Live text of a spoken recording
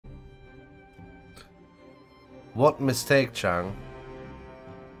What mistake, Chang?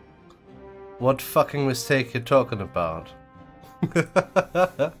 What fucking mistake you talking about?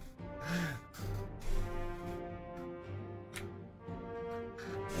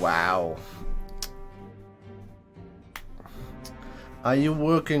 Wow. Are you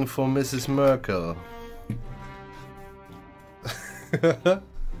working for Mrs. Merkel?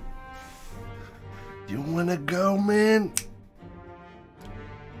 You wanna go, man?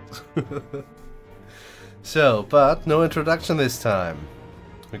 So, but no introduction this time.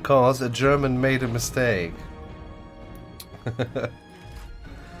 Because a German made a mistake.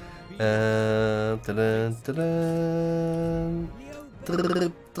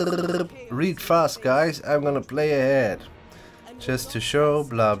 Read fast, guys. I'm gonna play ahead. Just to show,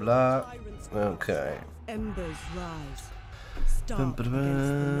 blah blah. Okay. Embers rise.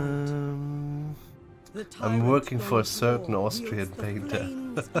 I'm working for a certain Austrian painter.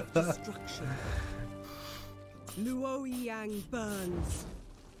 Luoyang burns.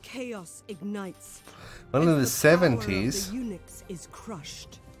 Chaos ignites. Well, in the 70s, the Unix is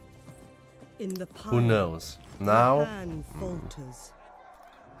crushed. In the who knows? Now, falters.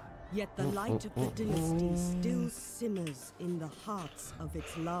 Yet the light of the dynasty still simmers in the hearts of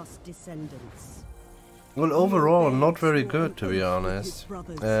its last descendants. well, overall, not very good, to be honest.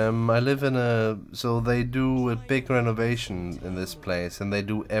 I live in a... so they do a big renovation in this place, and they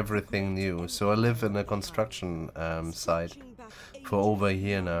do everything new. So I live in a construction site for over a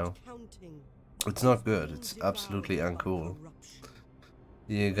year now. It's not good, it's absolutely uncool.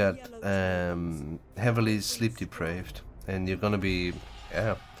 You got heavily sleep deprived, and you're gonna be...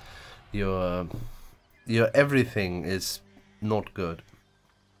 yeah, your everything is not good.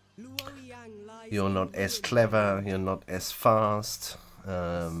 You're not as clever, you're not as fast.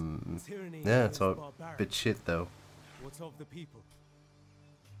 Yeah, it's a bit shit though. What of the people?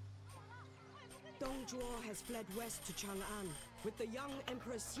 Dong Zhuo has fled west to Chang'an, with the young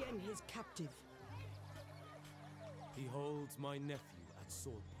Emperor Xian his captive. He holds my nephew at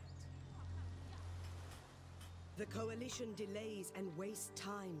sword point. The coalition delays and wastes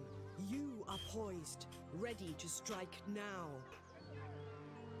time. You are poised, ready to strike now.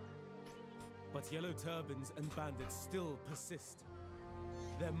 But yellow turbans and bandits still persist.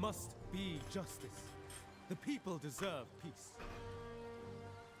 There must be justice. The people deserve peace.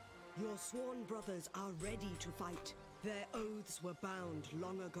 Your sworn brothers are ready to fight. Their oaths were bound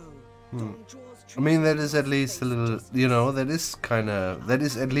long ago. I mean, that is at least a little, you know, that is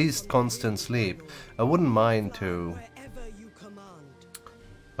at least constant sleep. I wouldn't mind to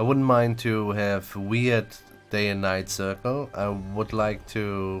have weird day and night circle. I would like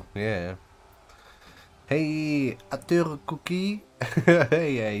to, yeah. Hey, ate your cookie?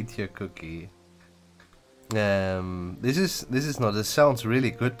 Hey, I ate your cookie. This is not, this sounds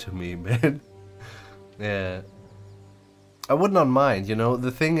really good to me, man. Yeah. I would not mind, you know,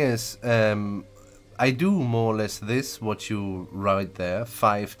 the thing is, I do more or less this, what you write there,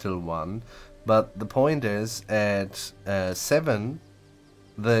 5 till 1, but the point is, at 7,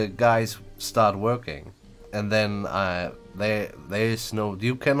 the guys start working, and then there is no,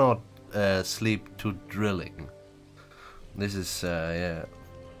 you cannot sleep to drilling. This is, yeah.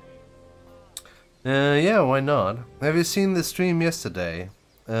 Yeah, why not? Have you seen the stream yesterday?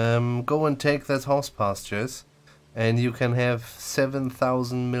 Go and take that horse pastures, and you can have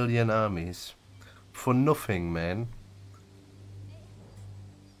 7,000 million armies. For nothing, man.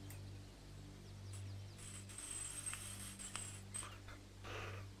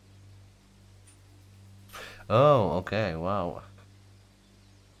 Oh, okay, wow.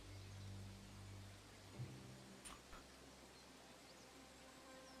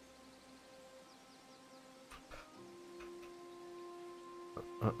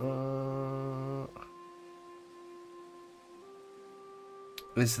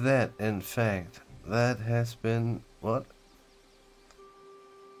 Is that, in fact, that has been... what?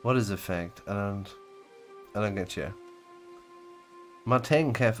 What is a fact? I don't get you.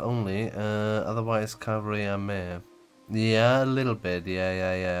 Martin only, otherwise cavalry are meh. Yeah, a little bit,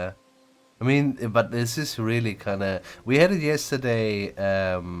 yeah. I mean, but this is really kinda... we had it yesterday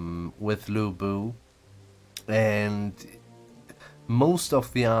with Liu Bei, and most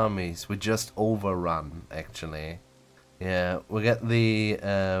of the armies were just overrun, actually. Yeah, we got the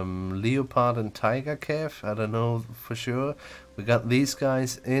Leopard and Tiger Cav, I don't know for sure. We got these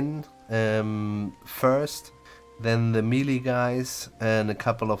guys in first, then the melee guys and a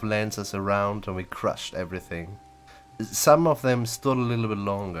couple of lancers around, and we crushed everything. Some of them stood a little bit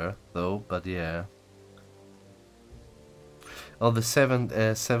longer though, but yeah. Oh, the 7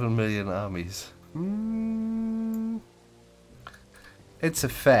 million armies. It's a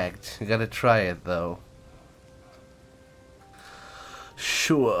fact, you gotta try it though.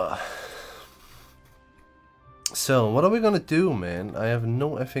 Sure. So, what are we gonna do, man? I have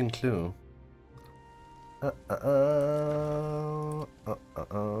no effing clue.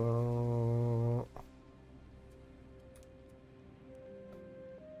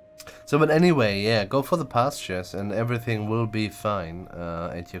 So, but anyway, yeah, go for the pastures and everything will be fine,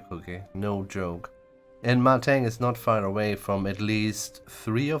 at your cookie. No joke. And Martang is not far away from at least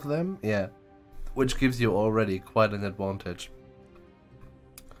 3 of them, yeah. Which gives you already quite an advantage.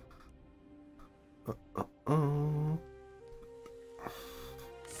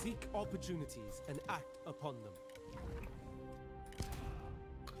 Seek opportunities and act upon them.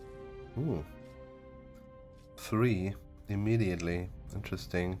 Ooh. 3 immediately.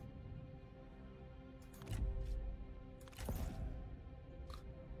 Interesting.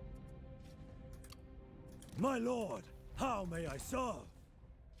 My lord, how may I serve?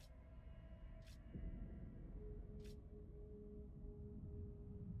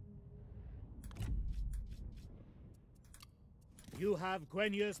 You have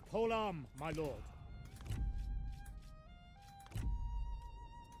Gwenya's polearm, my lord.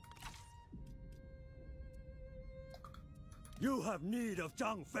 You have need of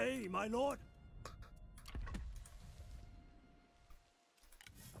Zhang Fei, my lord?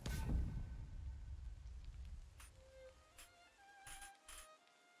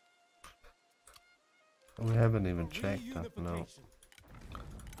 We haven't even checked that, no.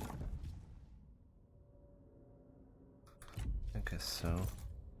 I guess so.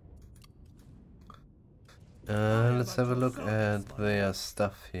 Let's have a look at their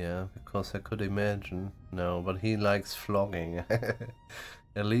stuff here, because I could imagine. No, but he likes flogging.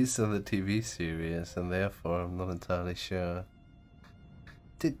 At least in the TV series, and therefore I'm not entirely sure.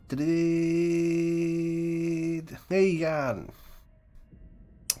 Hey, Jan!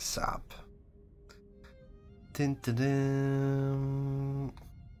 Sup? Dun, dun, dun.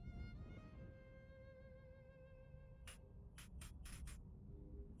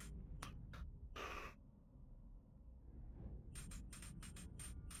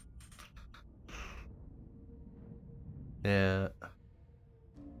 Yeah.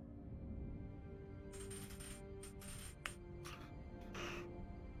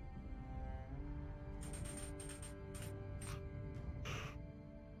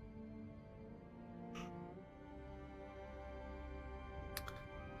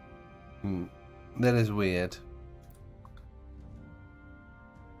 That is weird.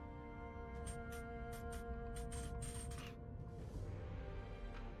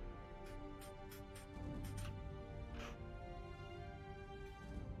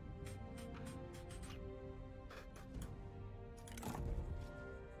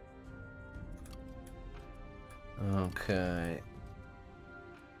 Okay.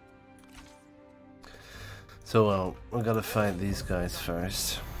 So, we gotta fight these guys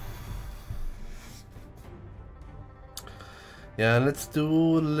first. Yeah, let's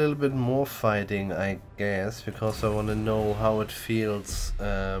do a little bit more fighting, I guess, because I want to know how it feels.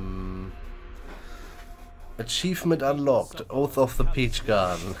 Achievement unlocked, Oath of the Peach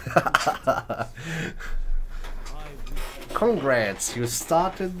Garden. Congrats, you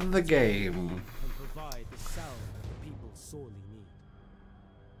started the game.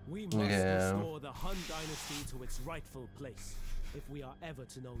 We must restore the Han dynasty to its rightful place if we are ever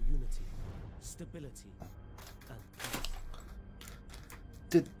to know unity, stability, and peace.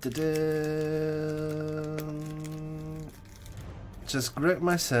 Just grab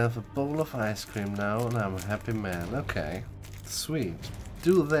myself a bowl of ice cream now and I'm a happy man. Okay, sweet.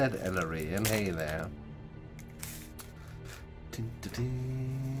 Do that, Ellery, and hey there.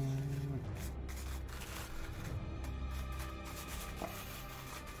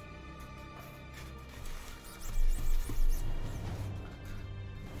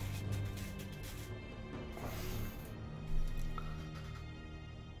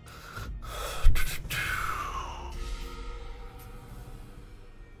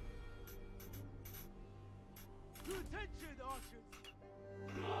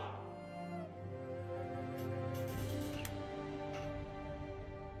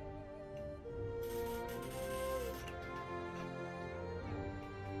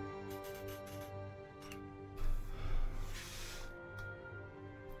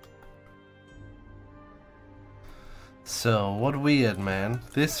 So, what weird, man.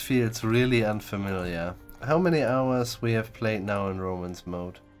 This feels really unfamiliar. How many hours we have played now in Romance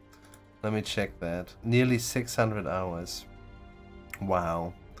mode? Let me check that. Nearly 600 hours.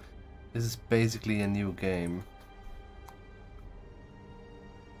 Wow. This is basically a new game.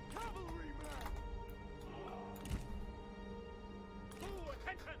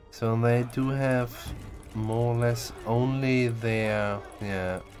 So they do have more or less only there.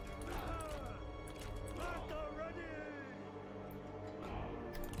 Yeah.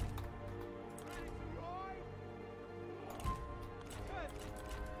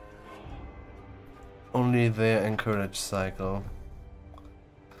 Only their encourage cycle.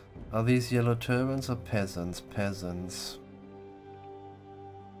 Are these yellow turbans or peasants? Peasants.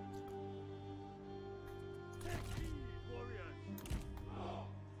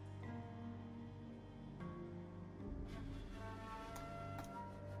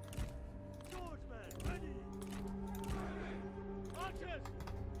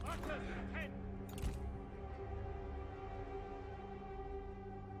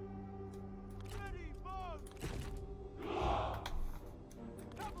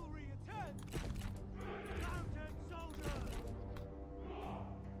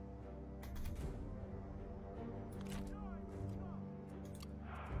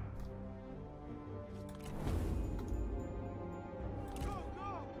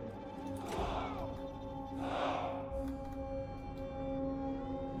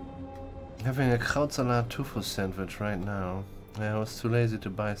 Having a Krautsalat tofu sandwich right now. Yeah, I was too lazy to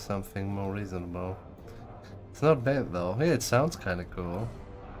buy something more reasonable. It's not bad though. Yeah, it sounds kind of cool.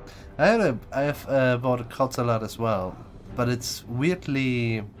 I've bought a Krautsalat as well, but it's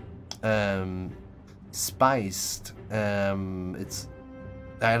weirdly spiced. I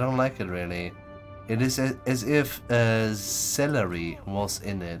don't like it really. It is as if celery was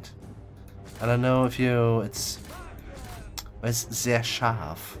in it. I don't know if it's sehr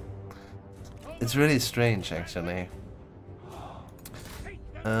scharf. It's really strange, actually.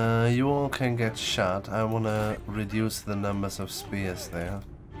 You all can get shot. I wanna reduce the numbers of spears there.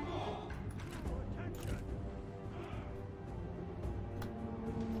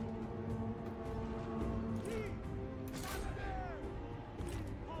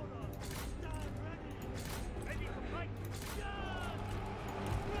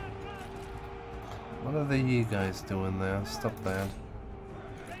 What are the you guys doing there? Stop that.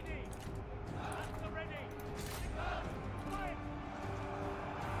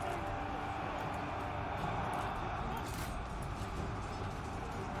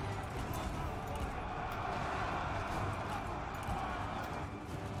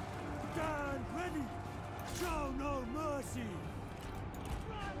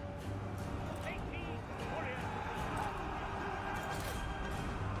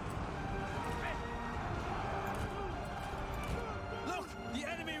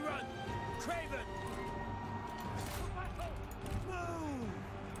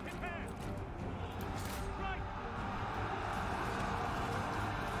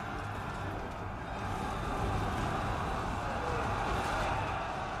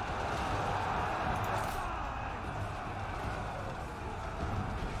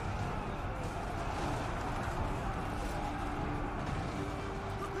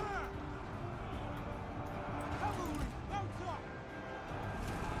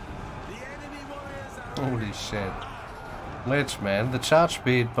 Holy shit. Lich, man, the charge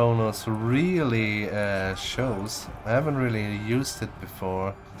speed bonus really shows. I haven't really used it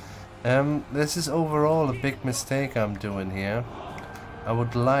before. This is overall a big mistake I'm doing here. I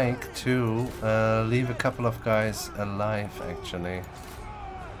would like to leave a couple of guys alive, actually.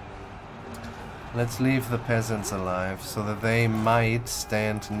 Let's leave the peasants alive, so that they might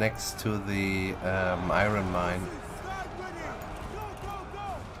stand next to the iron mine.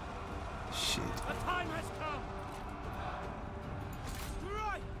 Shit.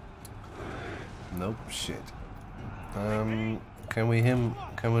 Nope, shit. Can we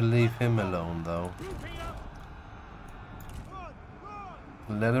leave him alone though?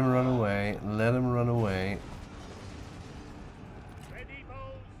 Let him run away, let him run away.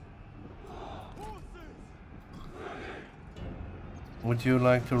 Would you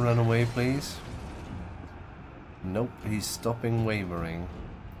like to run away, please? Nope, he's stopping wavering.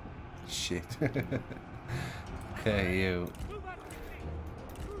 Shit. Okay, you.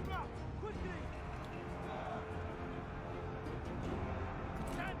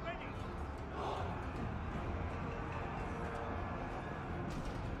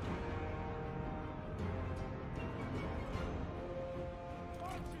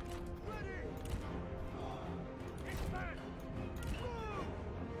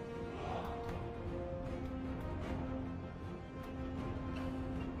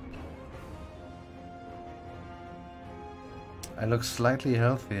 I look slightly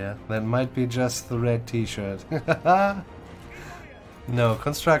healthier. That might be just the red t-shirt. No,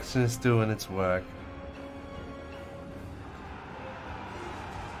 construction is doing its work.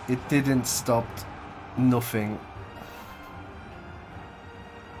 It didn't stop nothing.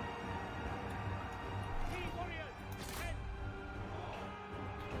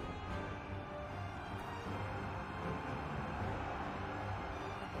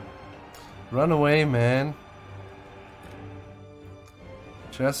 Run away, man.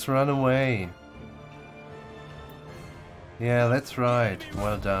 Just run away. Yeah, that's right.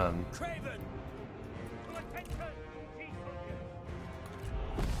 Well done.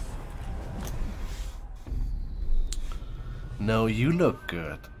 No, you look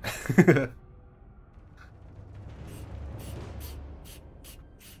good.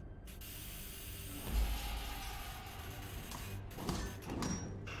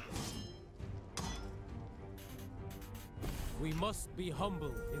 We must be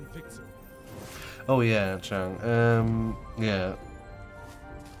humble in victory. Oh yeah, Chang. Yeah.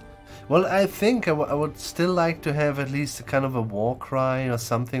 Well, I think I would still like to have at least a kind of a war cry or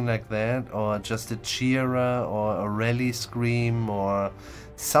something like that, or just a cheerer or a rally scream or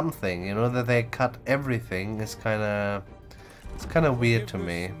something. You know, that they cut everything is it's kind of weird to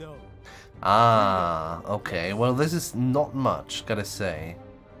me. No. Ah, okay. Well, this is not much, gotta say.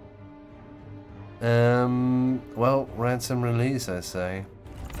 Well, ransom release, I say.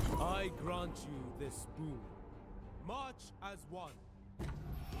 I grant you this boon. March as one.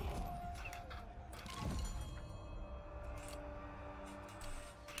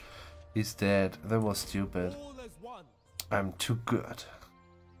 He's dead. That was stupid. All as one. I'm too good.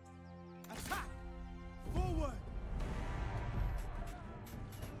 Attack! Forward!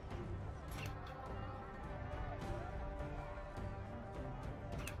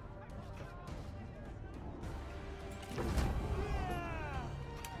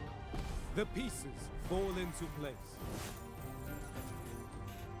 The pieces fall into place.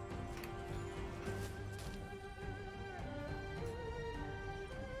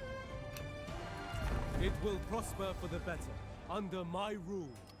 It will prosper for the better, under my rule.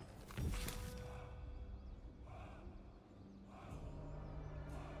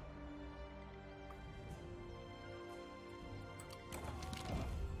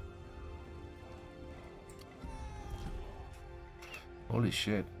 Holy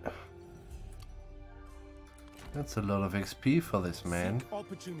shit. That's a lot of XP for this man. Seek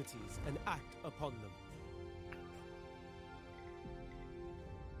opportunities and act upon them.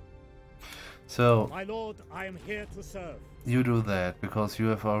 So, My lord, I am here to serve. you do that because you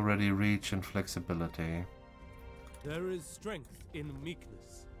have already reach and flexibility. There is strength in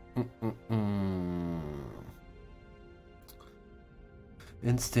meekness.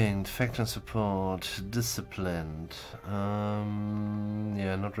 Instinct, faction support, disciplined.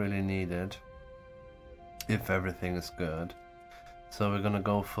 Yeah, not really needed. If everything is good. So we're gonna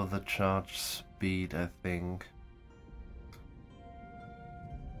go for the charge speed, I think.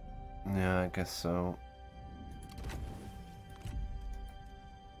 Yeah, I guess so.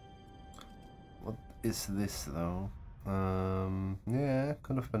 What is this though? Yeah,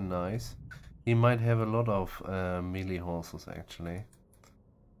 could have been nice. He might have a lot of melee horses actually.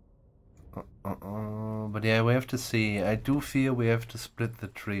 But yeah, we have to see. I do fear we have to split the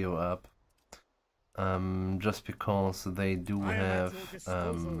trio up. Just because they do I am have at your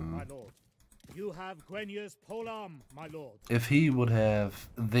disposal, my lord. You have Gwenier's polearm, my lord. if he would have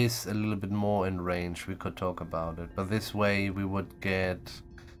this a little bit more in range, we could talk about it. But this way we would get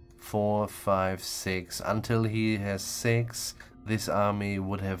 4, 5, 6. Until he has 6, this army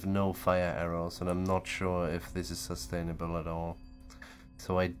would have no fire arrows, and I'm not sure if this is sustainable at all.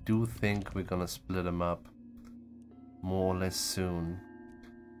 So I do think we're gonna split them up more or less soon.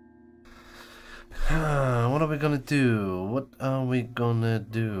 What are we gonna do? What are we gonna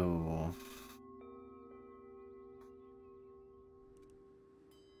do?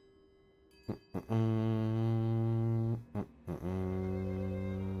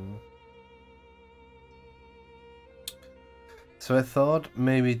 So I thought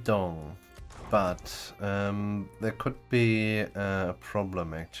maybe Dong, but there could be a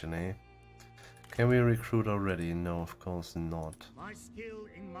problem actually. Can we recruit already? No, of course not. My skill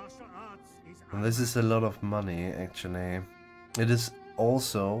in martial arts is And this is a lot of money actually. It is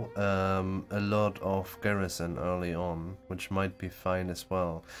also a lot of garrison early on, which might be fine as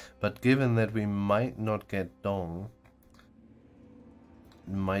well. But given that we might not get Dong,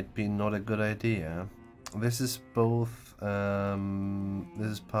 might be not a good idea. This is both, this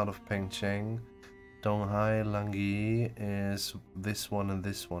is part of Pengcheng. Donghai Langyi is this one and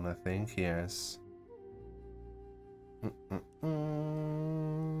this one, I think, yes.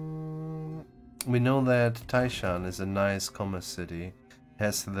 We know that Taishan is a nice commerce city,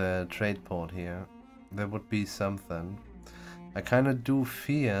 has the trade port here. There would be something. I kind of do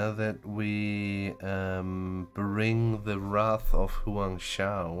fear that we bring the wrath of Huang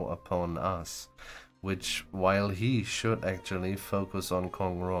Xiao upon us, which, while he should actually focus on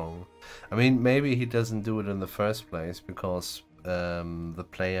Kong Rong. I mean, maybe he doesn't do it in the first place, because the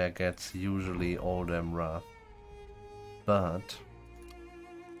player gets usually all them wrath. But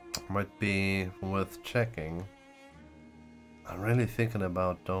might be worth checking. I'm really thinking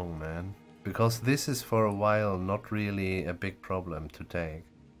about Dong, man. Because this is for a while not really a big problem to take.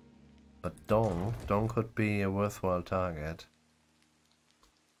 But Dong could be a worthwhile target.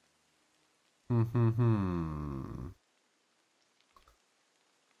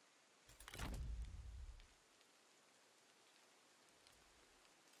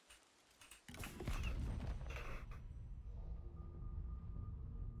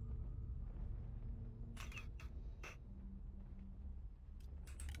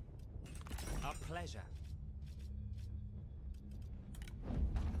 A pleasure.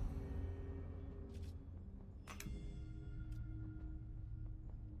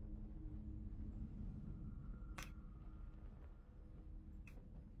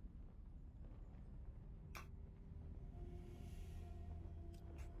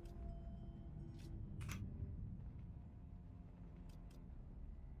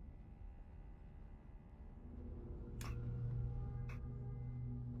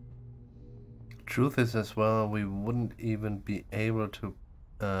 Truth is as well, we wouldn't even be able to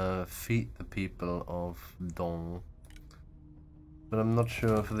feed the people of Dong. But I'm not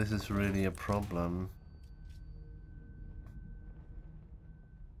sure if this is really a problem.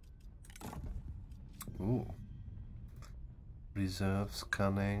 Ooh. Reserves,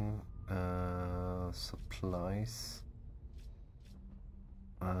 cunning, supplies,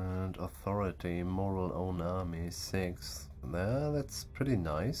 and authority, moral own army, 6. That's pretty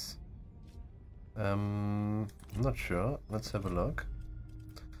nice. I'm not sure. Let's have a look.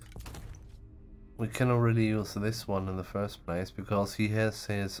 We cannot really use this one in the first place because he has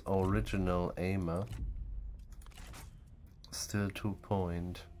his original aimer. Still 2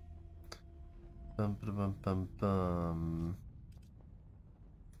 point. Bum, bum, bum, bum, bum.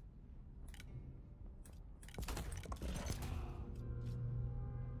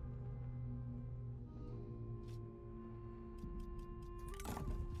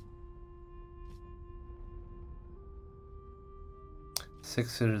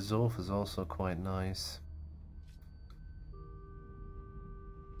 Six resolve is also quite nice.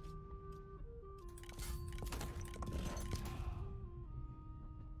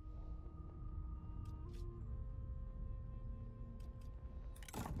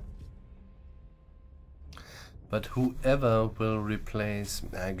 But whoever will replace,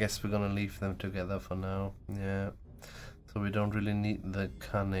 I guess we're gonna leave them together for now. Yeah. So we don't really need the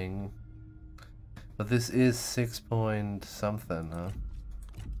cunning. But this is 6 point something, huh?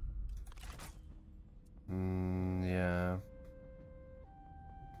 Yeah.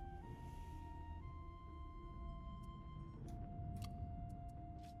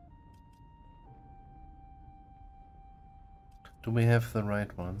 Do we have the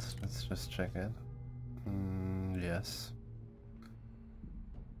right ones? Let's just check it. Yes.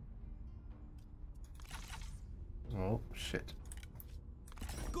 Oh, shit.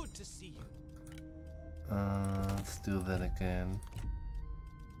 Good to see you. Let's do that again.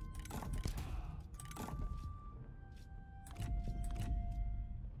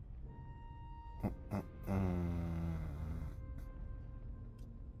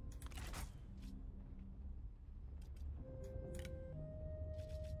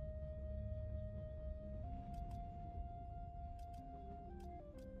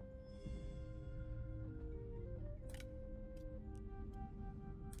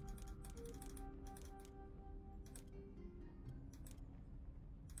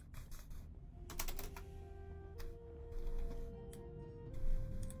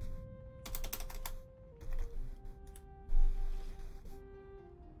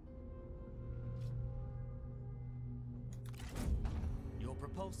 Your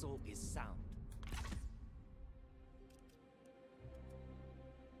proposal is sound.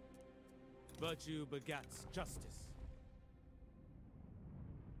 Virtue begats justice.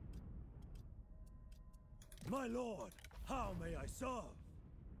 My lord, how may I serve?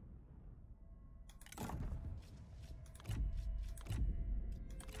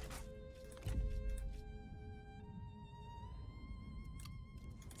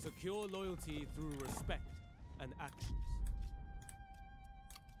 Secure loyalty through respect and actions.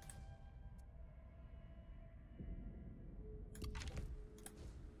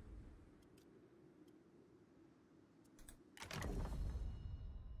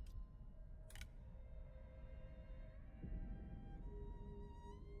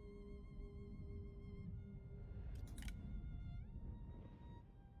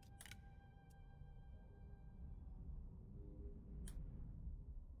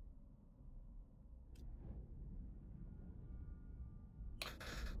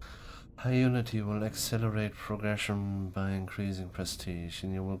 High Unity will accelerate progression by increasing prestige,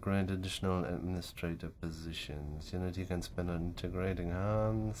 and you will grant additional administrative positions. Unity can spend on integrating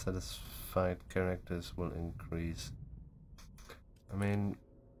unsatisfied characters will increase. I mean,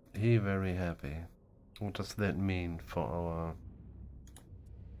 he very happy. What does that mean for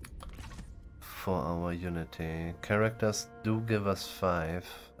our Unity? Characters do give us 5.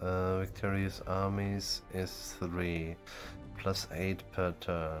 Victorious armies is 3, plus 8 per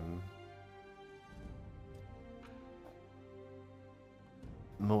turn.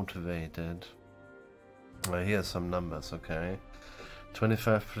 Motivated. Here's some numbers, okay.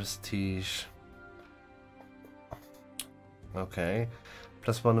 25 prestige. Okay.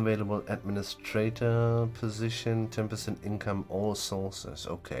 Plus 1 available administrator position, 10% income, all sources.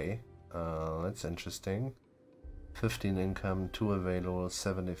 Okay. That's interesting. 15 income, 2 available,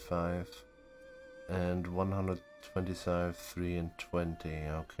 75. And 125, 3 and 20.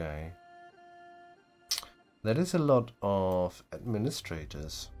 Okay. That is a lot of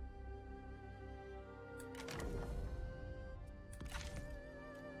administrators.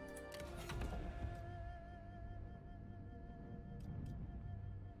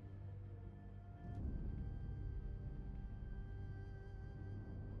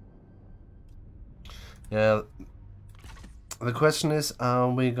 Yeah, the question is, are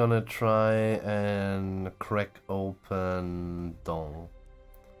we gonna try and crack open Dong?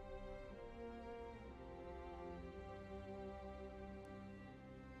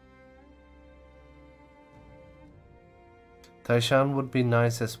 Taishan would be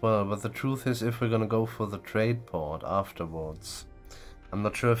nice as well, but the truth is, if we're gonna go for the trade port afterwards, I'm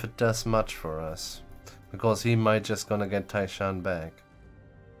not sure if it does much for us, because he might just gonna get Taishan back.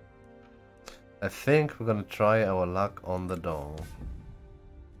 I think we're gonna try our luck on the Dong.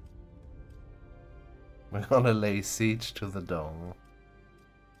 We're gonna lay siege to the Dong.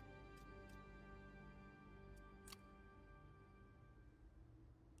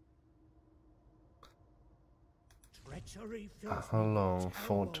 How long?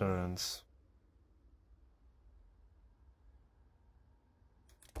 4 turns.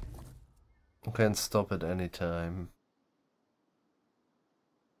 We can stop at any time.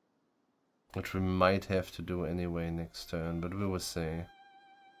 Which we might have to do anyway next turn, but we will see.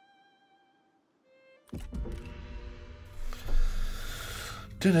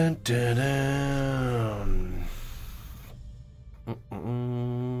 Dun dun dun.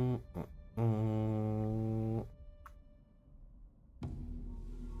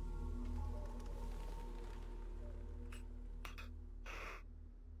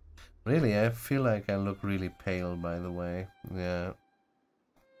 Really, I feel like I look really pale, by the way. Yeah.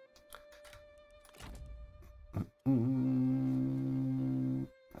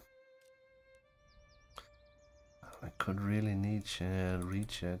 I could really need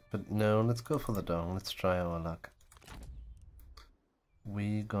reach it, but no, let's go for the Dong. Let's try our luck.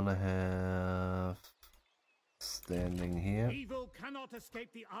 We gonna have standing here. Evil cannot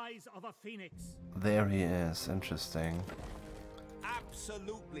escape the eyes of a phoenix. There he is. Interesting.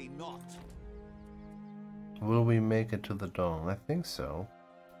 Absolutely not. Will we make it to the Dong? I think so.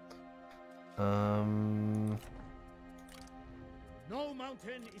 No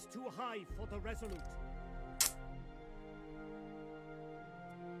mountain is too high for the resolute.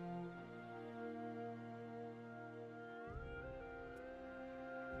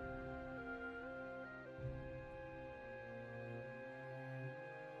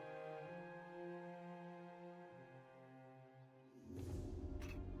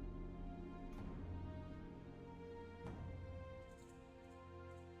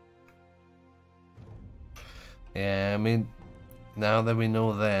 Yeah, I mean, now that we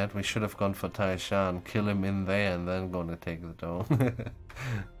know that, we should have gone for Taishan, kill him in there, and then gonna take the Dome.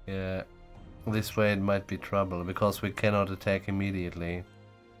 Yeah, this way it might be trouble, because we cannot attack immediately.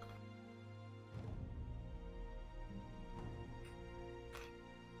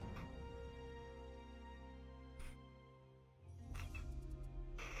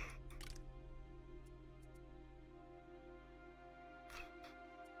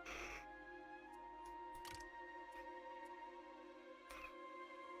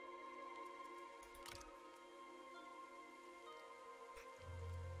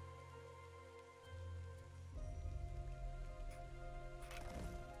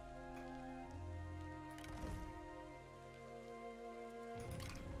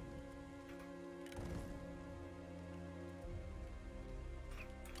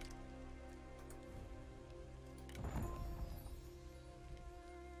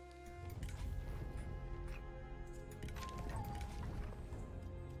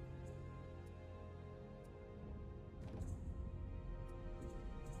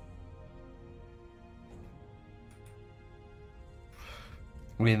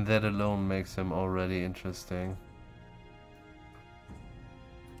 I mean, that alone makes him already interesting.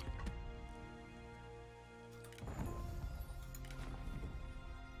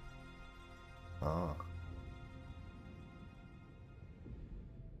 Ah.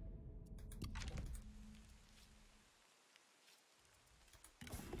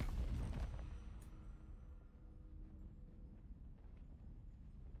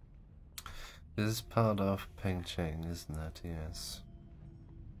 This is part of Peng Cheng, isn't it? Yes.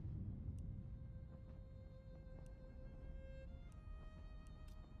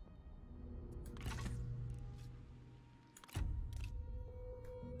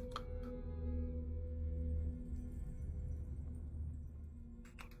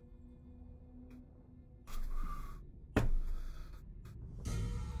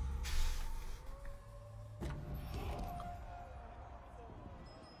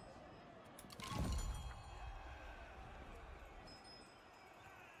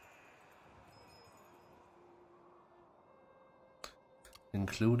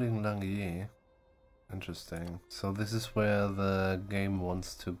 Including Langier. Interesting. So this is where the game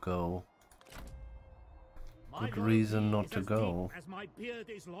wants to go. Good reason not to go. As my beard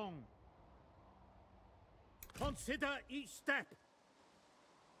is long. Consider each step.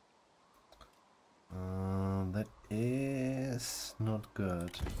 That is not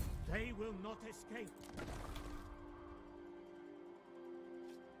good. They will not escape.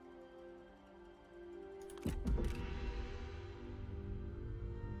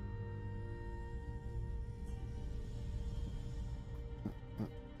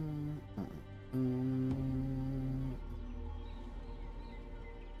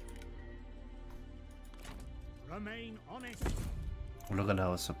 Remain honest. Look at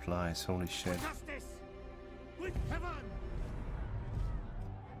our supplies, holy shit. Justice with heaven.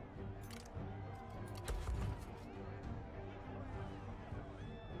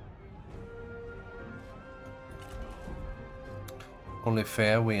 Only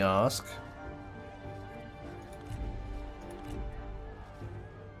fair we ask.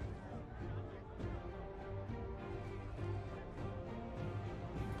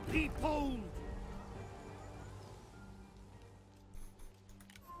 Be bold.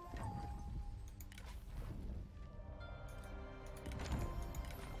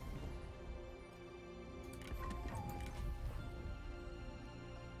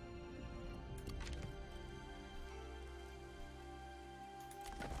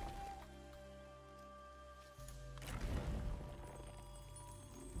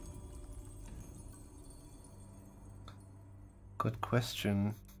 Good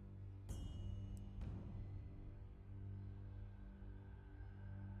question.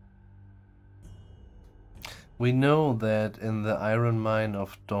 We know that in the iron mine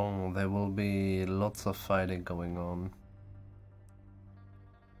of Dong there will be lots of fighting going on.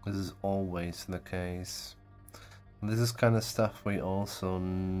 This is always the case. This is kind of stuff we also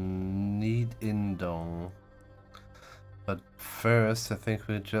need in Dong. But first I think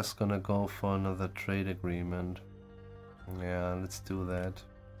we're just gonna go for another trade agreement. Yeah, let's do that.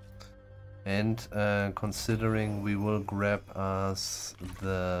 And considering we will grab us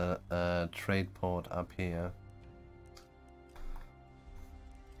the trade port up here.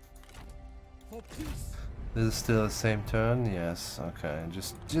 For peace. This is still the same turn? Yes, okay,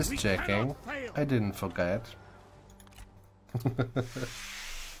 just checking. I didn't forget.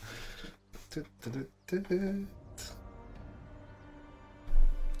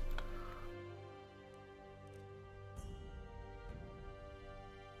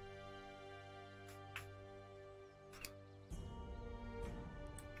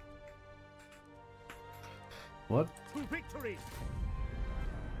 What? To victory.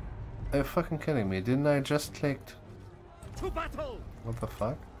 Are you fucking kidding me? Didn't I just clicked? To battle. What the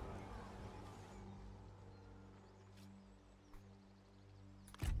fuck?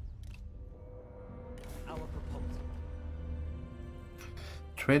 Our proposal.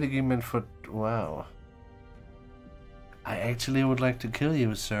 Trade agreement for... wow. I actually would like to kill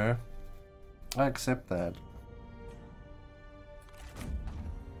you, sir. I accept that.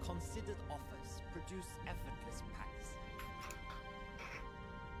 Considered offers produce effortless packs.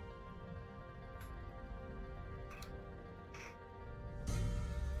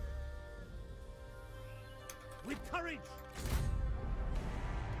 With courage.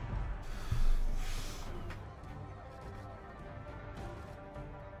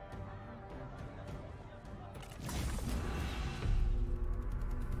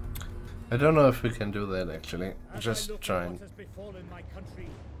 I don't know if we can do that actually. As Just I look at trying. what has befallen my country,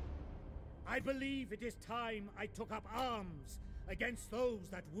 I believe it is time I took up arms against those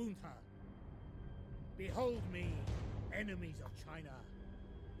that wound her. Behold me, enemies of China.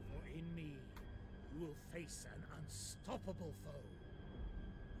 In me, you will face an unstoppable foe.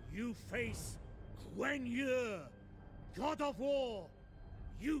 You face Guan Yu, God of War.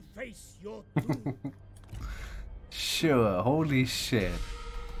 You face your doom. Sure, holy shit.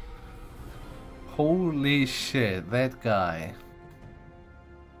 Holy shit, that guy.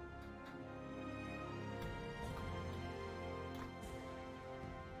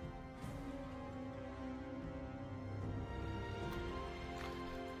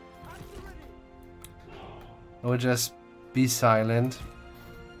 Or just be silent.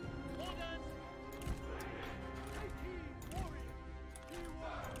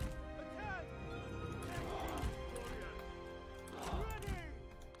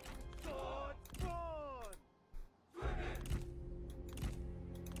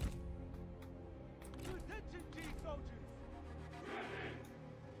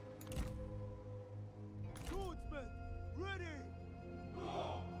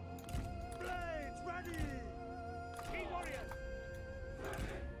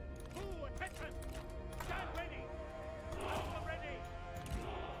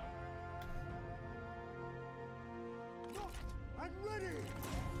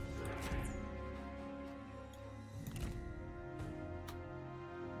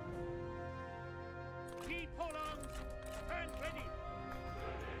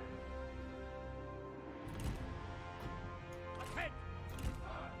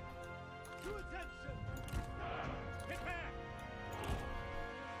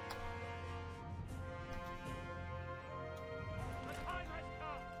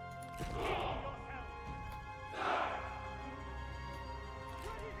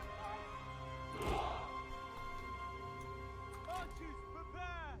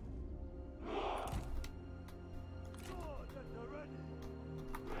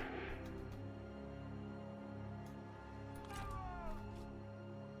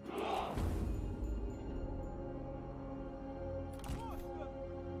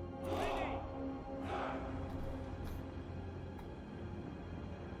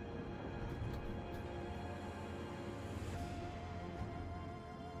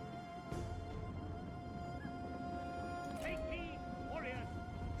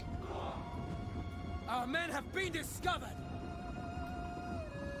 Our men have been discovered!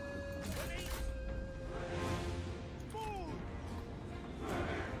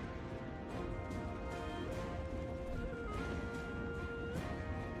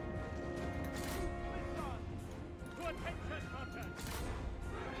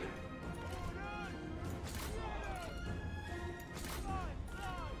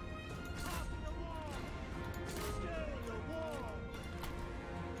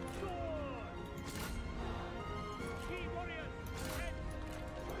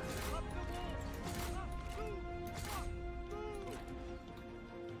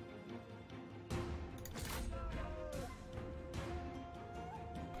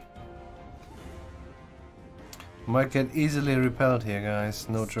 Might get easily repelled here, guys.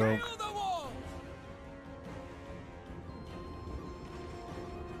 No joke.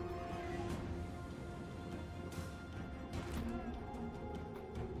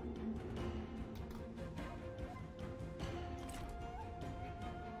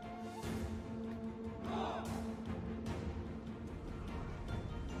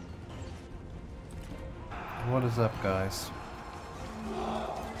 What is up, guys?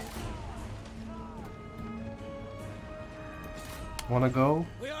 Wanna go?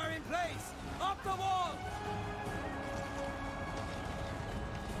 We are in place! Up the wall!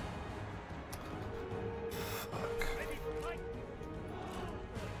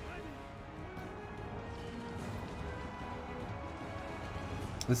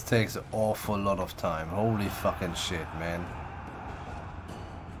 This takes an awful lot of time. Holy fucking shit, man.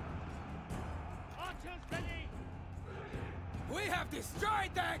 We have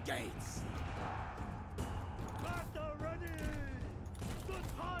destroyed their gates!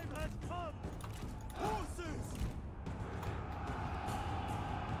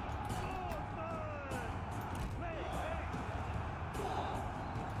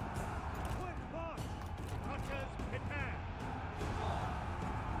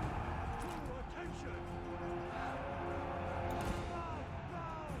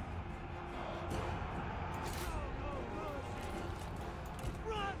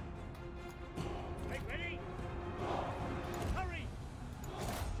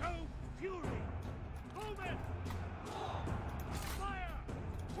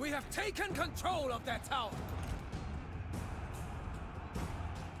 We have taken control of that tower!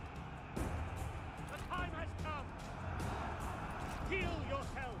 The time has come! Heal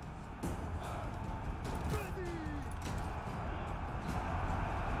yourselves!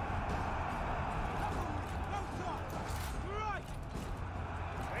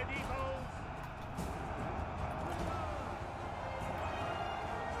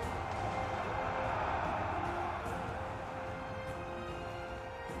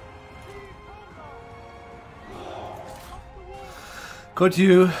 Could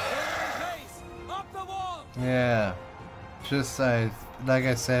you? Place! Up the wall! Yeah. Just like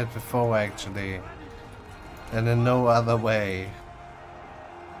I said before, actually. And in no other way.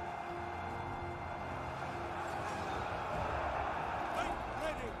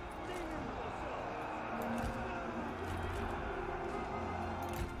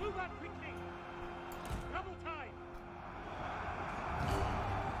 Move out quickly! Double time!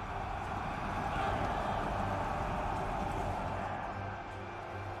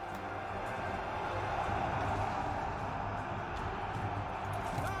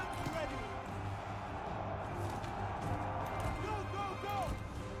 Stand ready! Go, go, go!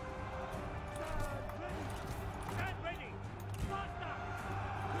 Stand ready! Stand ready! Faster!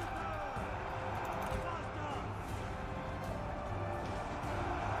 Quicker! Faster!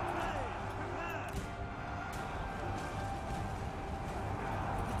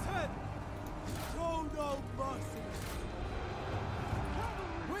 Return! Show no mercy!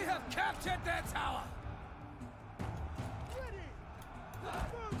 We have captured their tower! Ready!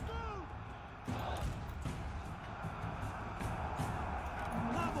 Move, move!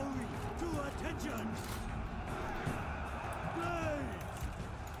 Cavalry, to attention! Blades!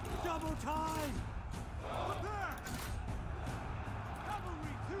 Double time! Prepare!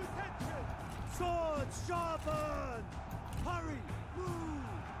 Cavalry, to attention! Swords sharpened! Hurry! Move!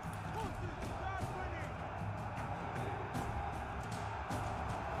 Horses, stand ready!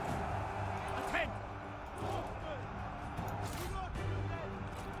 Attend! Horsemen! Do not relent!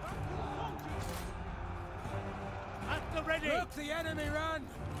 Active soldiers! At the ready! Look the enemy run!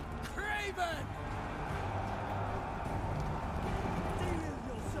 Craven! Deal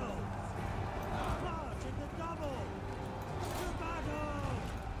yourselves! March in the double! To battle!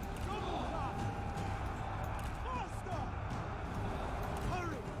 Double time! Faster!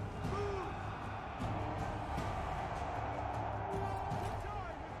 Hurry! Move! The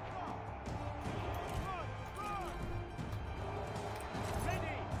time has come! Run! Run!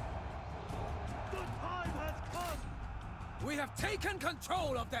 Ready! The time has come! We have taken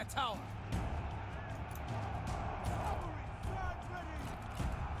control of their tower! Cavalry, stand ready!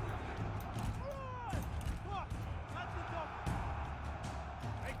 Run! What? At the double!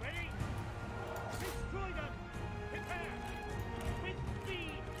 Make ready! Destroy them! Prepare! With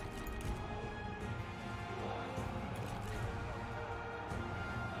speed!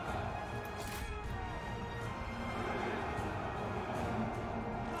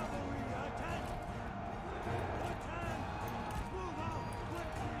 Cavalry, attack! Attack! Move out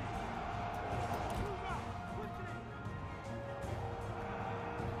quickly! Move out quickly!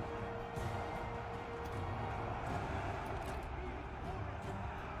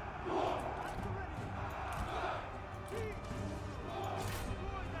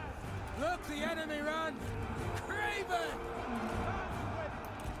 Look the enemy run! Craven!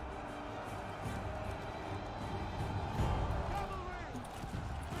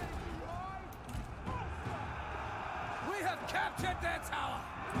 We have captured their tower!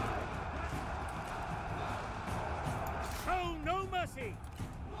 Show no mercy!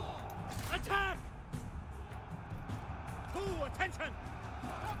 Attack! Full attention!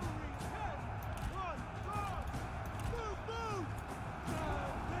 Cavalry, 10! Run! Run! Move! Move!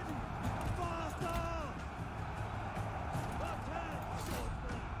 Stand ready! Faster! Attack!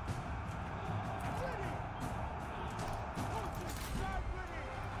 Swordsman! Ready! Horses, stand ready!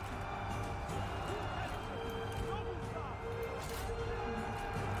 Double stop!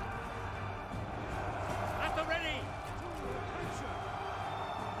 At the ready! Attention!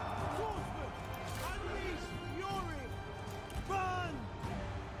 Swordsman! Unleash fury! Run!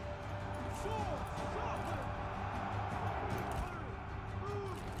 Swords sharpen! Hurry!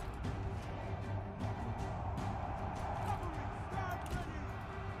 Move! Cavalry, stand ready!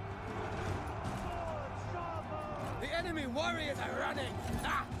 Swords sharpen! The enemy warriors are running!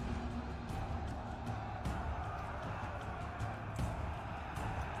 Ah!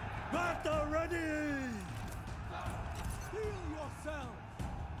 At the ready! Steel yourselves!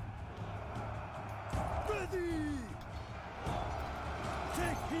 Ready!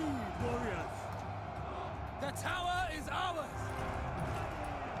 Take heed, warriors! The tower is ours!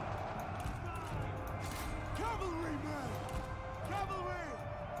 Cavalrymen! Cavalry!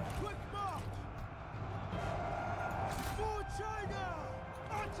 Quick march! For China!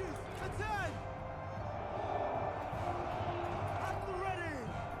 Archers, attack! At the ready!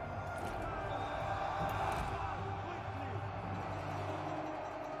 Quickly!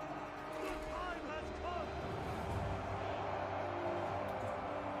 The time has come!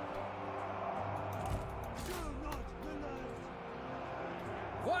 Do not relent!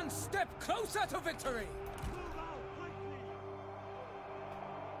 One step closer to victory! Move out quickly!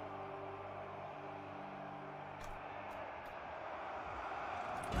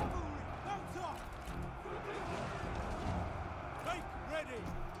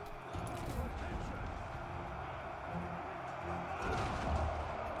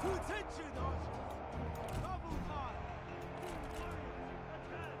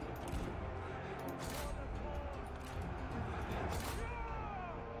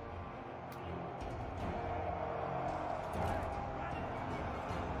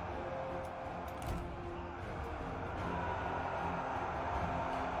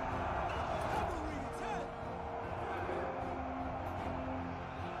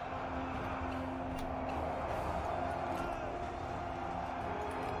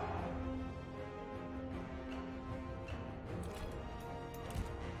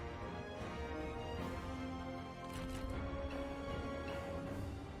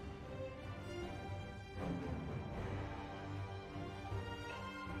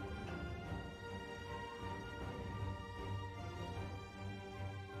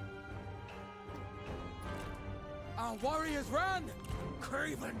 Our warriors run!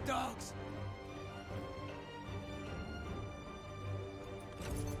 Craven dogs!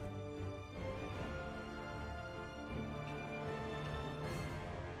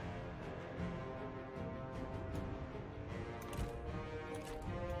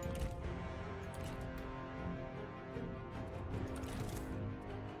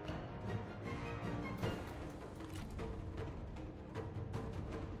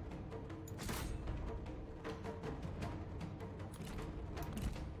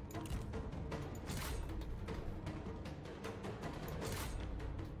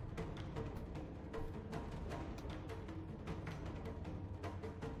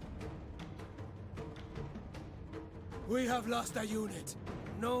 We have lost a unit.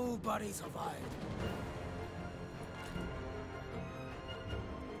 Nobody survived.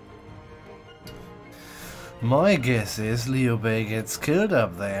 My guess is Liu Bei gets killed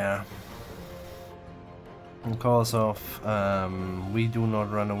up there. Because of, we do not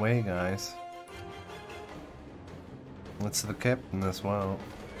run away, guys. It's the captain as well.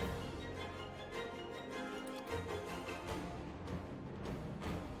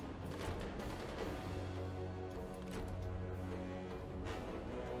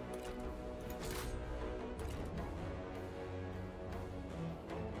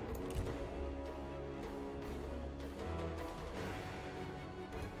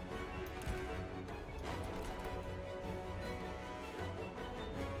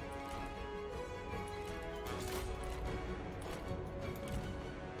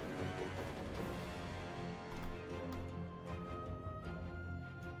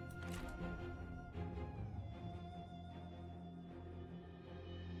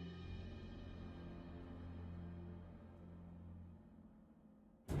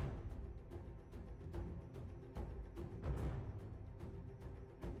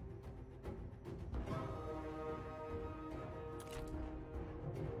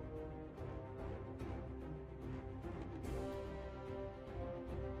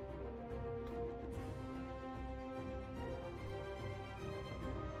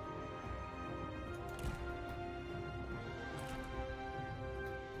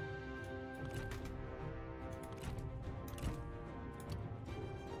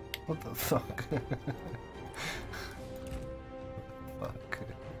 What the fuck? Fuck.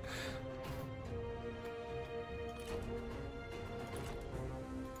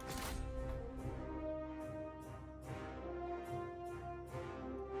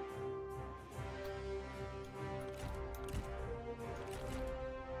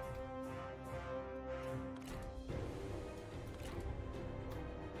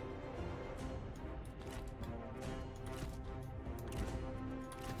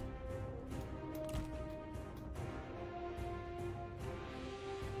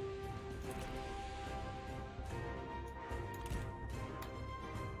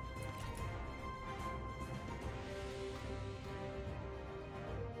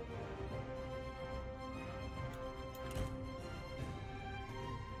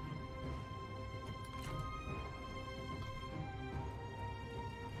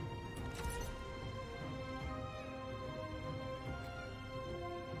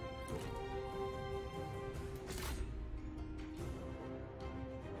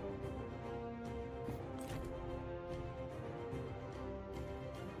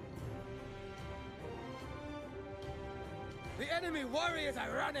 The enemy warriors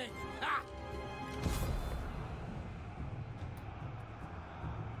are running! Ha!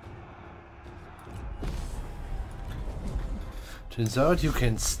 Turns out you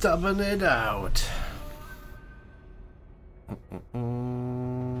can stubborn it out.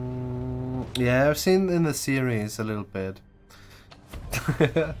 Yeah, I've seen in the series a little bit.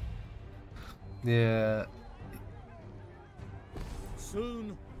 Yeah.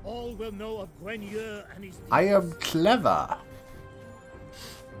 Soon, all will know of Guenyu and his I am deeds. clever.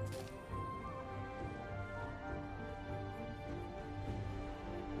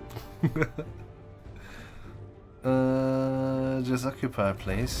 Just occupy a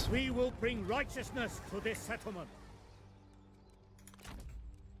place. We will bring righteousness to this settlement.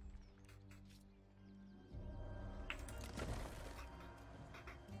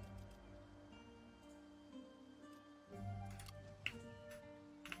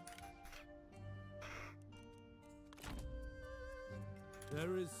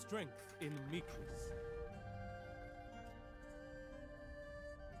 There is strength in meekness.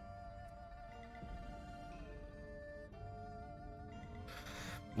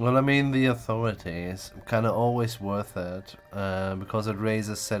 Well, I mean, the authority is kind of always worth it, because it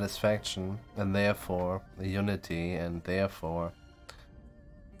raises satisfaction, and therefore the unity, and therefore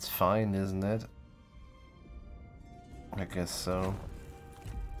it's fine, isn't it? I guess so.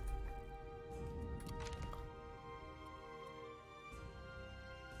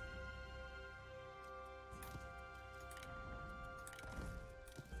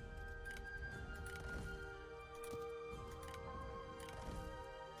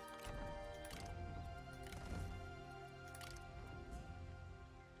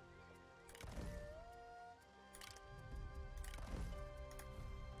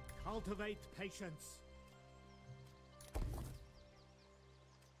 Cultivate patience.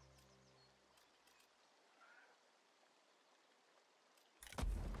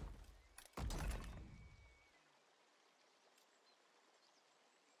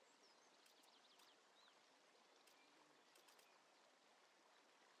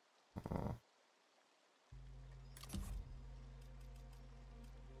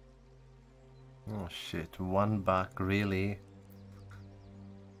 Oh shit, 1 buck, really?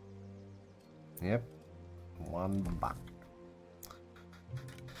 Yep, 1 buck.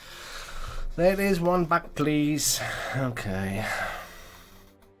 That is 1 buck, please. Okay.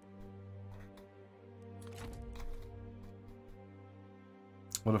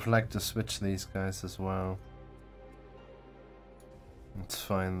 Would have liked to switch these guys as well. It's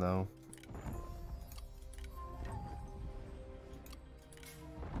fine though.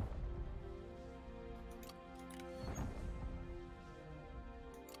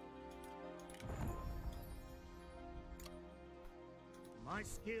 My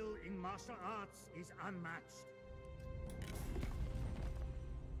skill in martial arts is unmatched.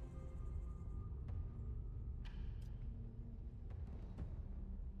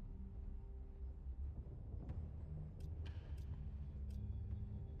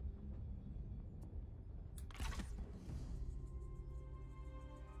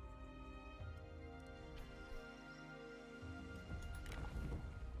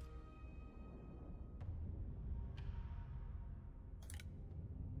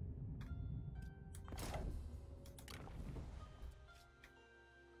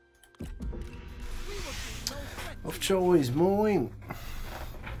 Of choice, mine.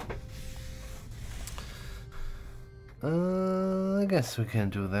 I guess we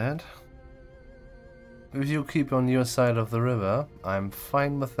can do that. If you keep on your side of the river, I'm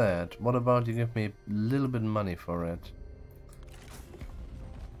fine with that. What about you give me a little bit money for it?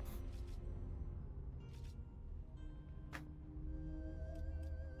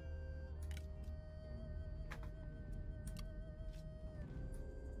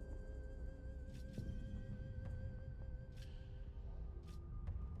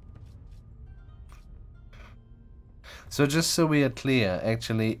 So just so we are clear,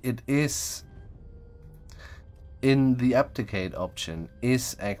 actually it is in the abdicate option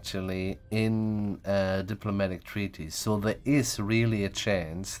is actually in diplomatic treaties. So there is really a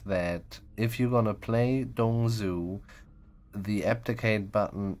chance that if you're gonna play Dongzhou, the abdicate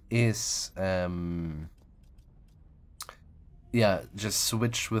button is yeah, just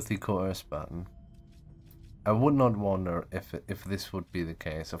switch with the coerce button. I would not wonder if this would be the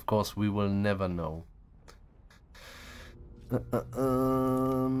case. Of course, we will never know.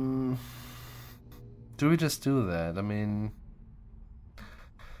 Do we just do that? I mean,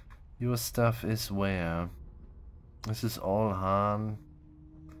 your stuff is where? This is all Han.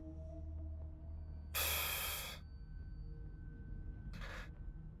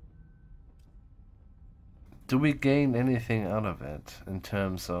 Do we gain anything out of it in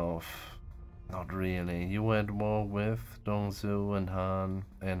terms of... Not really. You were at war with Dongzhou and Han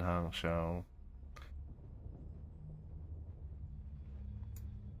and Hangzhou.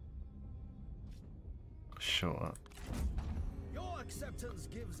 Sure. Your acceptance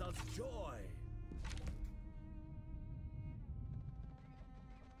gives us joy.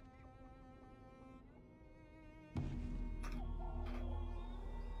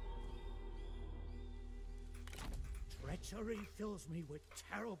 Treachery fills me with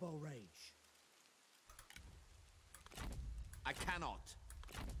terrible rage. I cannot.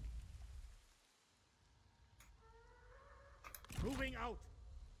 Moving out.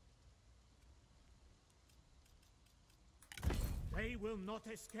 They will not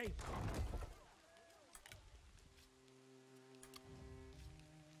escape.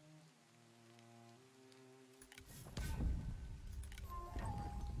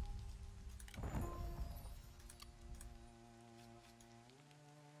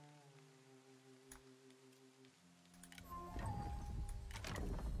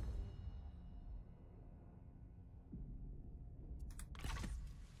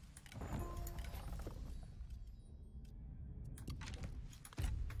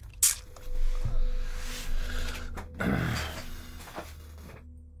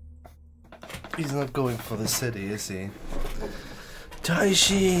 He's not going for the city, is he?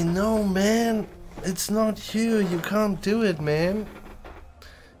 Taishi, no man! It's not you, you can't do it, man!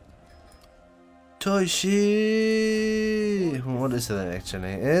 Taishi! What is it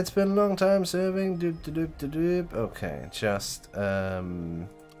actually? It's been a long time serving. Doop, doop, doop, doop. Okay, just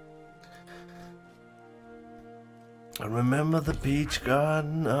remember the beach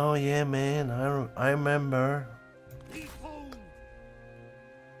garden? Oh yeah, man, I remember. Behold!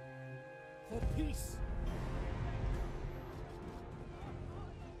 For peace!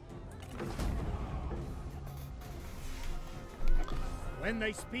 When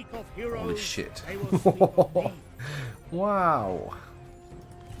they speak of heroes, Holy shit. they will speak of me. Wow.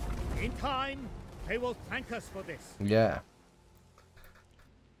 In time, they will thank us for this. Yeah.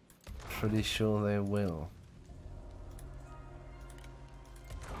 Pretty sure they will.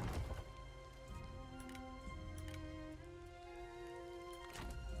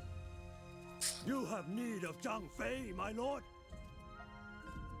 You have need of Zhang Fei, my lord?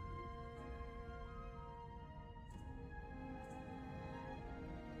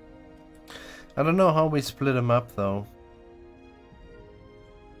 I don't know how we split them up though.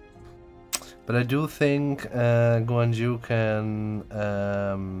 But I do think Guanju can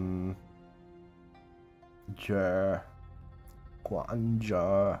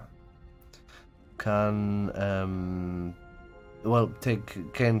Guanju can well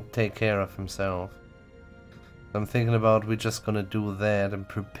can take care of himself. I'm thinking about we're just gonna do that and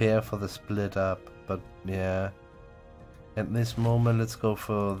prepare for the split up, but yeah. At this moment, let's go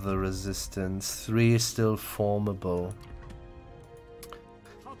for the resistance. 3 is still formable.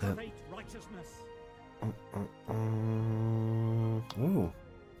 Cultivate righteousness. Ooh,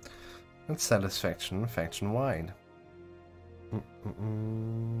 that's satisfaction. Faction wide.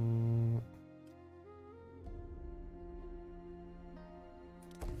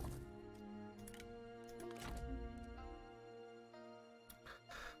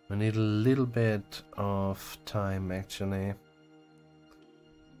 We need a little bit of time actually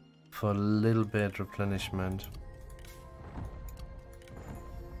for a little bit replenishment.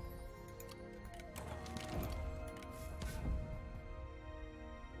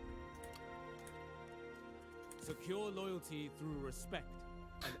 Secure loyalty through respect.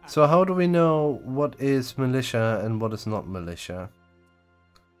 So how do we know what is militia and what is not militia?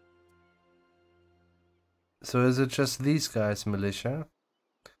 So is it just these guys militia?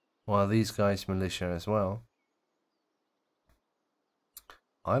 Or are these guys militia as well?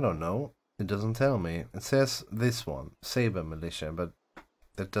 I don't know. It doesn't tell me. It says this one, Saber militia, but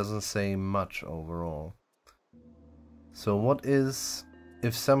that doesn't say much overall. So what is,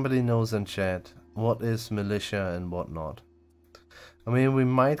 if somebody knows in chat, what is militia and what not? I mean, we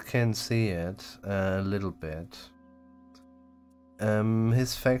might can see it a little bit.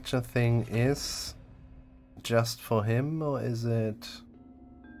 His faction thing is just for him, or is it...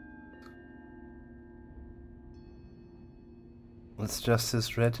 It's just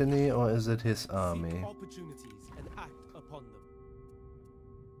his retinue, or is it his army? Seek opportunities and act upon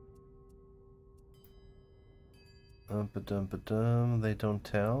them. They don't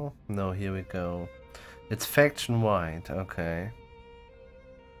tell? No, here we go. It's faction wide, okay.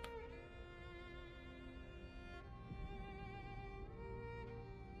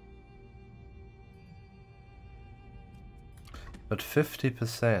 But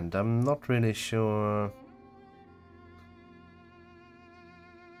 50%, I'm not really sure.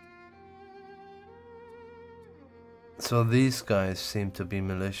 So these guys seem to be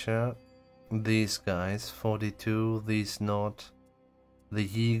militia. These guys, 42, these not. The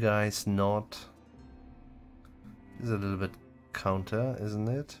Yi guys not. Is a little bit counter, isn't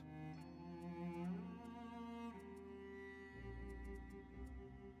it?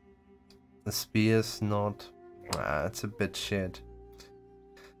 The spears not. Ah, it's a bit shit.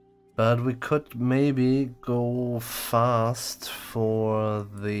 But we could maybe go fast for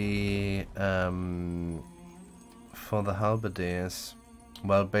the halberdiers.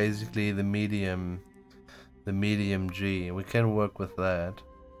 Well, basically the medium G. We can work with that.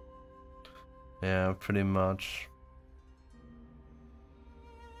 Yeah, pretty much.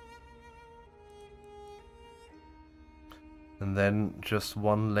 And then just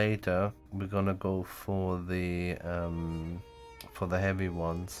one later, we're gonna go for the heavy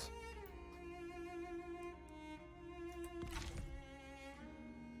ones.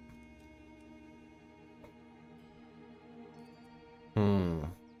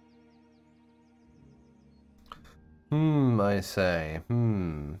 I say.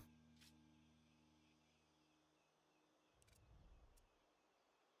 I'm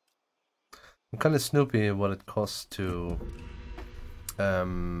kind of snoopy what it costs to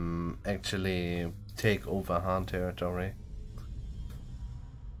actually take over Han territory.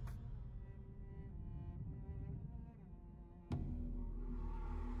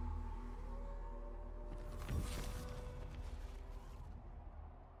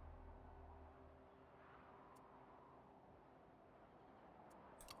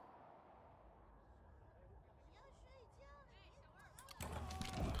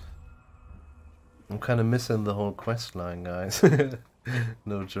 I'm kind of missing the whole quest line, guys.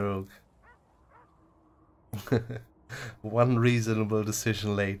 No joke. One reasonable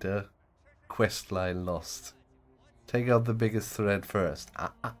decision later, quest line lost. Take out the biggest threat first.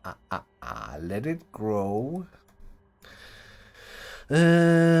 Let it grow.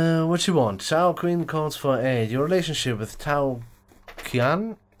 What you want? Tao Queen calls for aid. Your relationship with Tao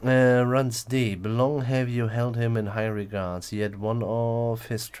Qian runs deep. Long have you held him in high regards, yet one of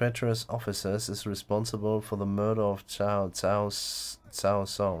his treacherous officers is responsible for the murder of Cao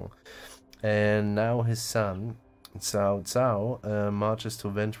Song. And now his son, Cao Cao, marches to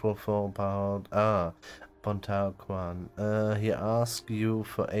vengeful fall upon Tao Quan. He asks you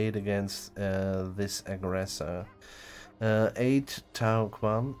for aid against this aggressor. Aid Tao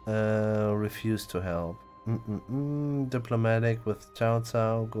Quan refused to help. Diplomatic with Cao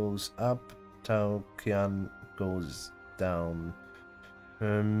Cao goes up, Tao Qian goes down.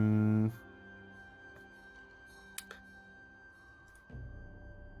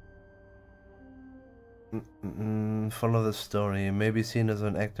 Follow the story. May be seen as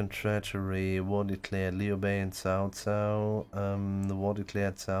an act in treachery. War declared Liu Bei and Cao Cao. The war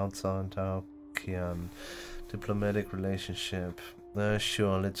declared Cao Cao and Tao Qian. Diplomatic relationship.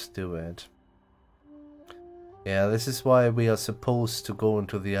 Sure, let's do it. Yeah, this is why we are supposed to go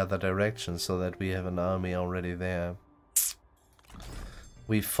into the other direction, so that we have an army already there.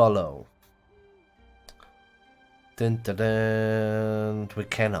 We follow. Dun, dun, dun. We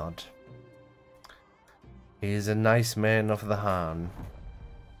cannot. He is a nice man of the Han,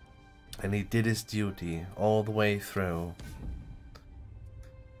 and he did his duty all the way through.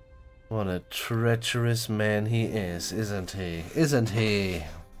 What a treacherous man he is, isn't he? Isn't he?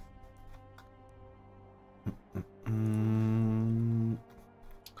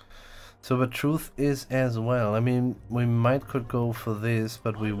 So the truth is as well, I mean, we could go for this,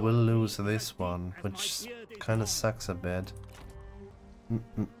 but we will lose this one, which kind of sucks a bit.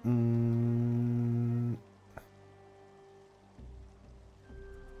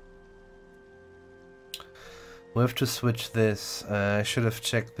 We have to switch this. I should have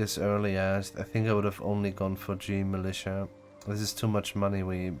checked this earlier. I think I would have only gone for G Militia. This is too much money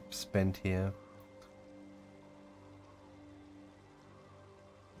we spent here.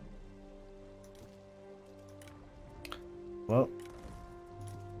 Well.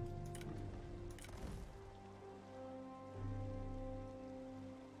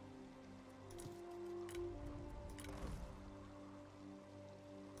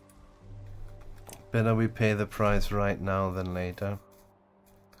 Better we pay the price right now than later.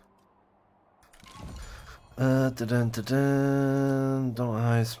 Don't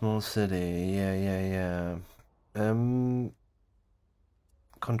hide small city. Yeah.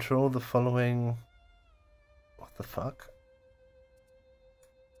 Control the following. What the fuck?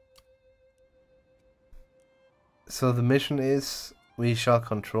 So the mission is we shall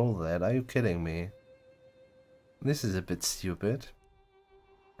control that. Are you kidding me? This is a bit stupid.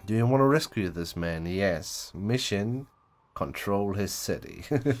 Do you want to rescue this man? Yes. Mission, control his city.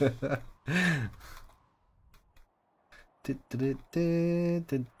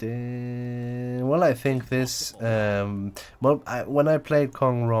 Well, I think this... when I played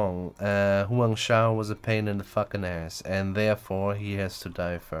Kong wrong, Huang Shao was a pain in the fucking ass, and therefore he has to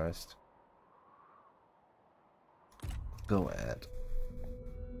die first. Go ahead.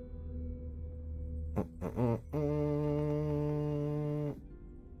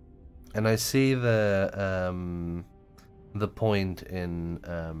 And I see the point in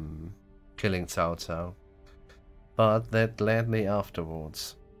killing Cao Cao, but that gladly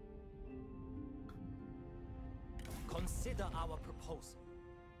afterwards. Consider our proposal.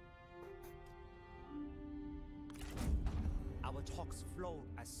 Our talks flow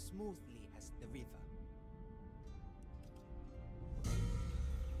as smoothly as the river.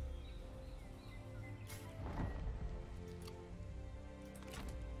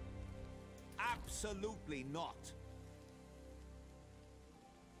 Absolutely not.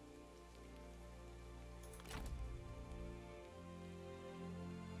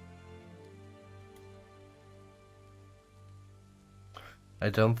 I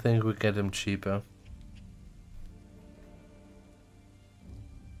don't think we get him cheaper.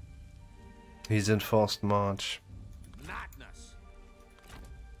 He's in forced march. Madness.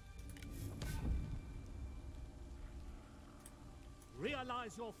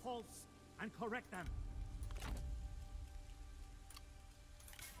 realize your faults and correct them.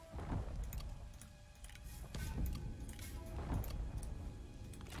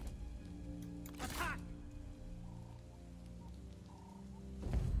 Attack!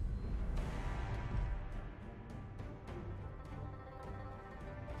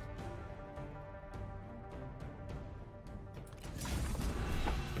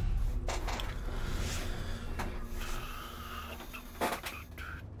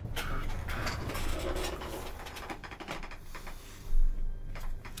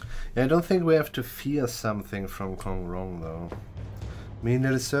 Yeah, I don't think we have to fear something from Kong Rong though. I mean,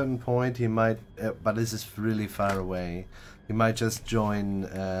 at a certain point he might, but this is really far away. He might just join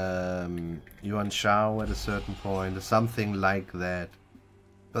Yuan Shao at a certain point, or something like that.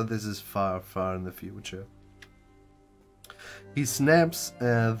 But this is far, far in the future. He snaps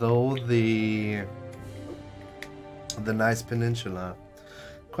though the nice peninsula.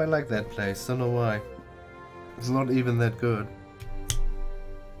 Quite like that place. Don't know why. It's not even that good.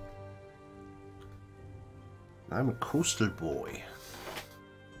 I'm a coastal boy.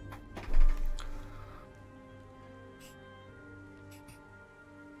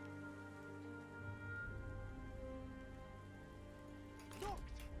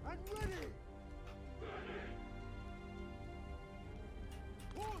 And ready!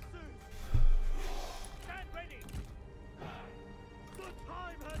 Horses! Stand ready! The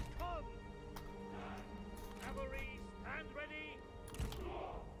time has come! Cavalry, stand ready!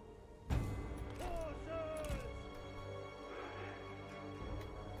 Horses!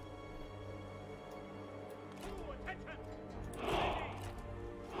 Full attention!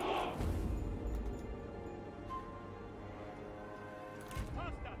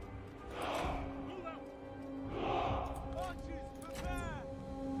 Faster! Move out! Archers, prepare!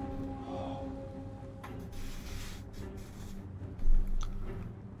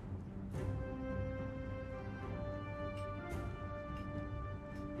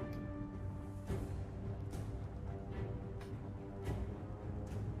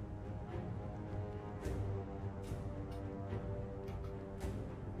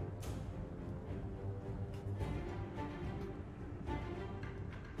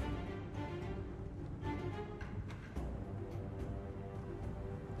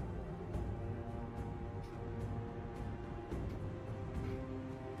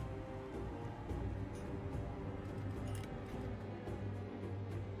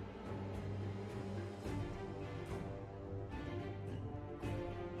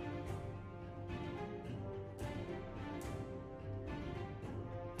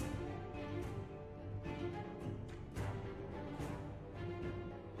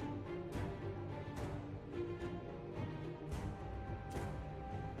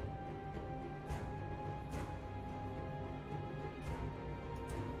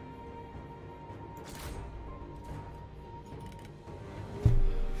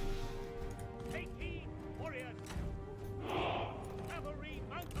 Take heed, warriors! Cavalry,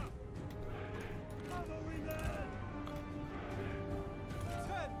 mount up! Cavalrymen! No mercy!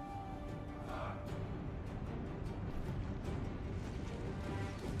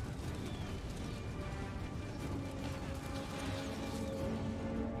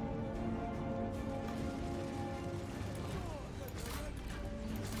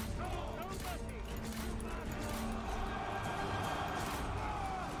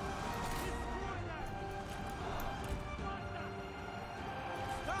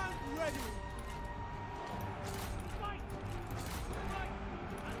 Stand ready! Fight! Fight!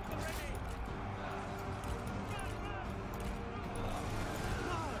 And be ready!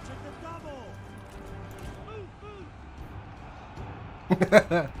 March at the double! Move! Move!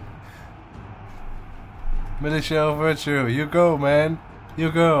 Militia of Virtue, you go, man.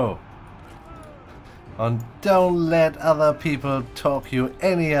 You go. And don't let other people talk you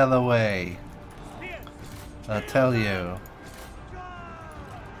any other way. Spears! I tell you.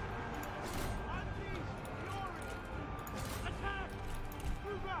 Attack!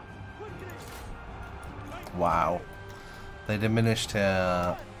 Move out! Quickly! Wow. They diminished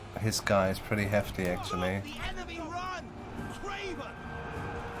his guys pretty hefty, actually. The enemy run! Craven!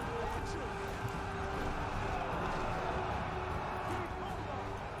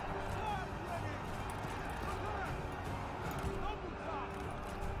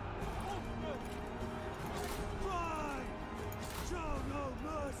 Fine! Show no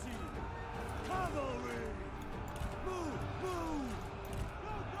mercy! Cavalry! Move! Move!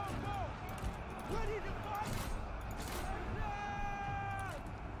 Go! Go! Go! Ready to fight! Attack!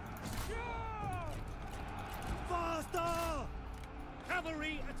 Shoot!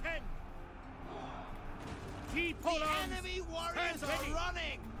 enemy warriors are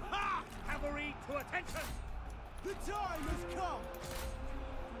running! Ha! Cavalry to attention! The time has come!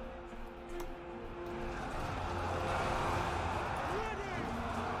 Ready!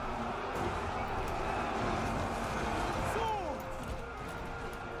 Swords!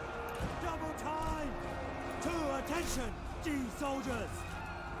 Double time! To attention, G soldiers!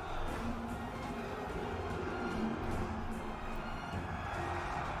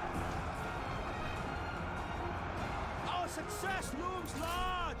 Our success looms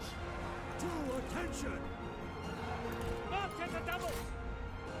large! To attention! March at the double!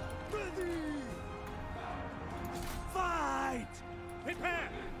 Ready! Fight! Prepare!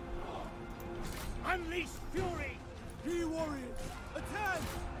 Unleash fury! Ye warriors, attack!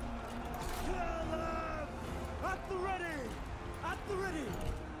 Kill them! At the ready! At the ready!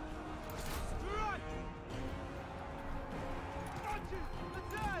 Strike! Archers,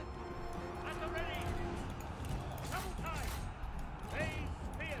 attack! At the ready! Double time! Raise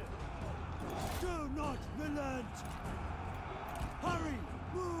spears! Do not relent! Hurry!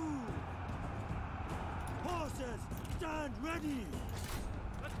 Move! Horses, stand ready!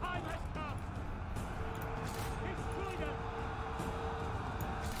 The time has come! Destroy them!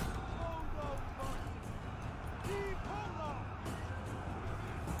 Hold on, Martin! Keep hold on!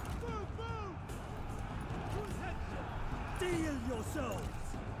 Move, move! To attention! Deal yourselves!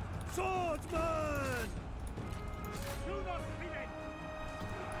 Swordsman! Do not relent!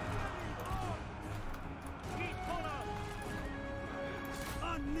 Keep hold on!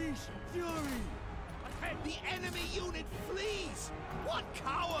 Unleash fury! Attack! The enemy unit flees! What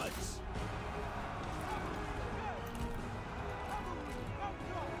cowards!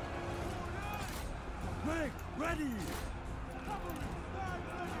 Make ready!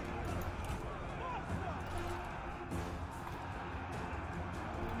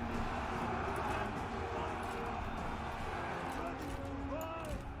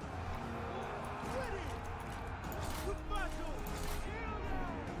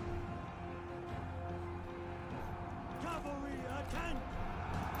 Cavalry, attend!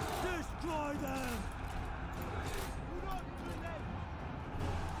 Destroy them! Do not relent!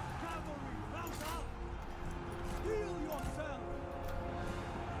 Cavalry, round up! Heal yourself!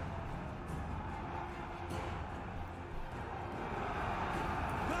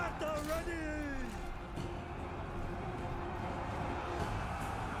 At the ready!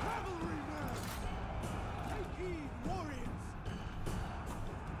 Cavalrymen! Take heed, warriors!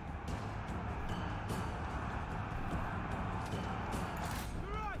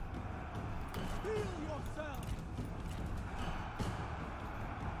 Right! Heal yourself!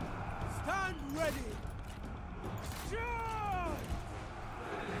 Stand ready! Charge!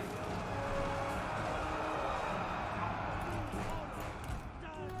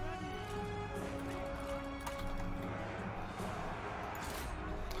 Stand ready!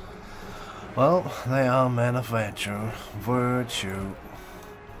 Well, they are men of virtue. Virtue.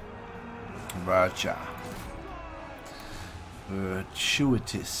 Virtue.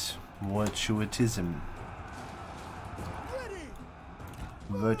 Virtuitis. Virtuitism. Ready!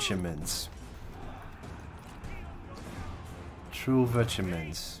 Virtumens. True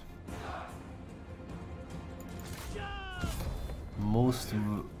virtumens. Most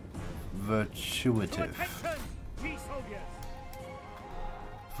virtuative. Attention! G soldiers!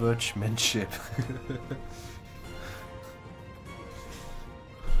 Virchmanship.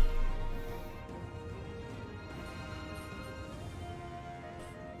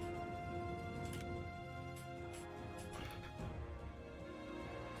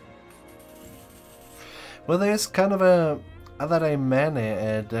 Well, there's kind of a other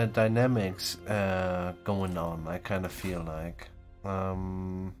dynamics going on. I kind of feel like.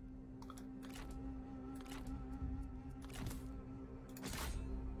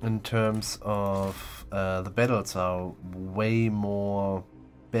 In terms of the battles are way more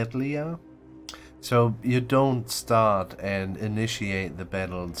deadlier. So you don't start and initiate the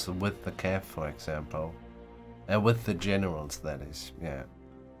battles with the cav, for example. With the generals, that is, yeah.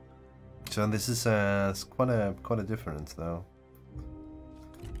 So this is quite a difference, though.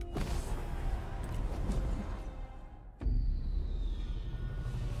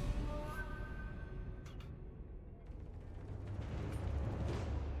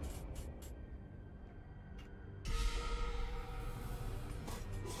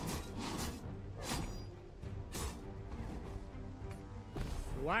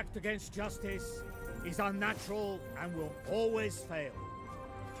 To act against justice is unnatural and will always fail.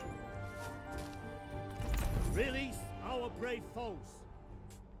 Release our brave foes.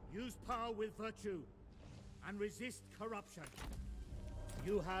 Use power with virtue and resist corruption.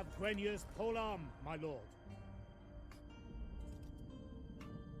 You have Grenier's polearm, my lord.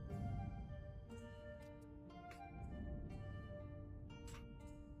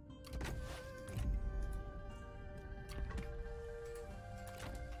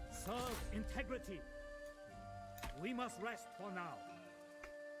 integrity. We must rest for now.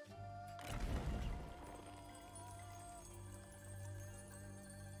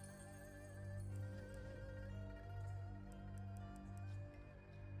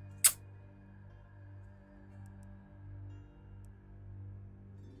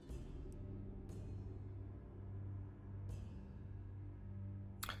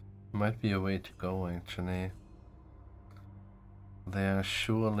 Might be a way to go actually. There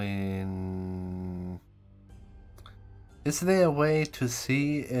surely. Is there a way to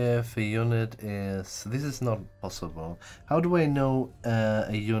see if a unit is... This is not possible. How do I know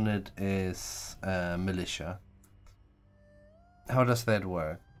a unit is militia? How does that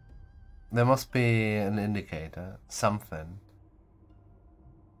work? There must be an indicator, something.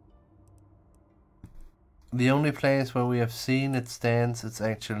 The only place where we have seen it stands, it's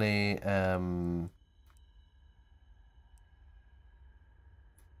actually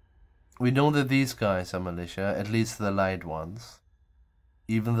we know that these guys are militia, at least the light ones.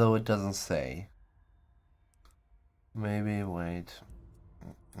 Even though it doesn't say. Maybe, wait.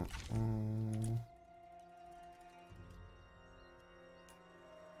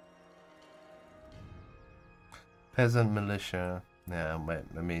 Peasant militia. Yeah,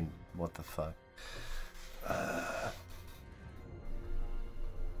 I mean, what the fuck.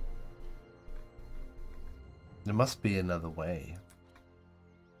 There must be another way.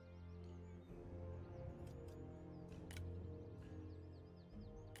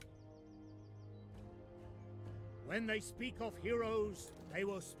 When they speak of heroes, they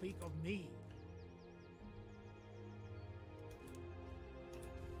will speak of me.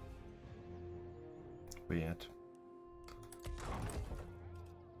 Weird.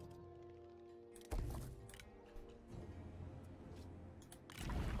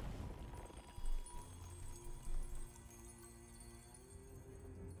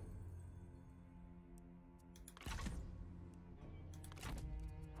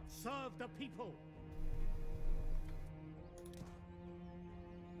 Serve the people.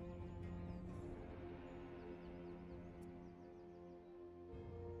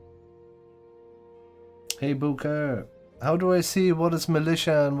 Hey Booker, how do I see what is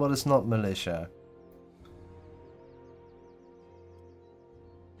militia and what is not militia?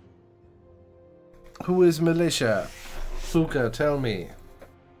 Who is militia? Booker, tell me.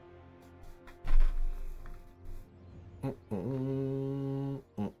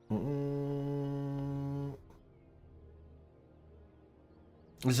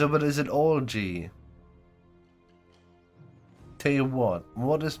 So, but is it all G? Tell you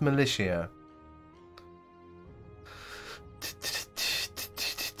what is militia?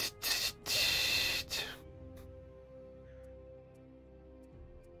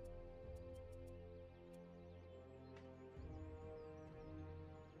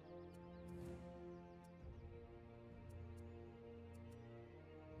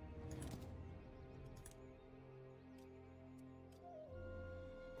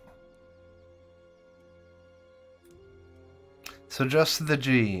 So just the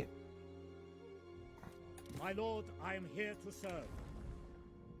G. My lord, I am here to serve.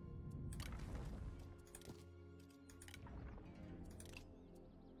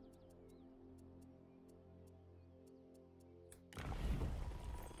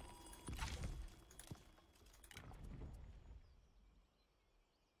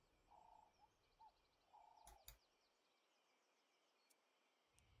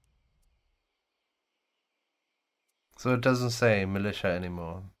 So it doesn't say militia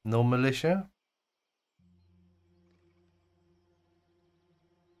anymore. No militia?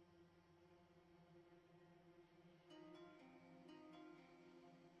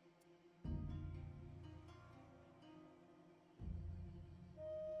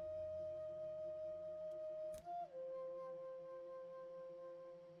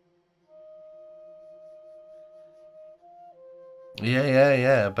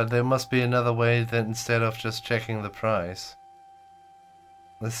 Yeah, but there must be another way that instead of just checking the price.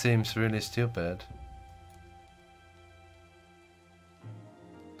 This seems really stupid.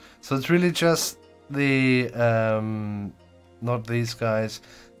 So it's really just the, not these guys,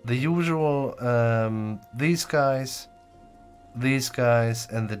 the usual, these guys,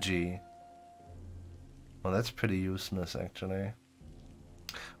 and the G. Well, that's pretty useless actually.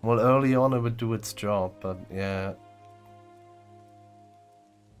 Well, early on it would do its job, but yeah.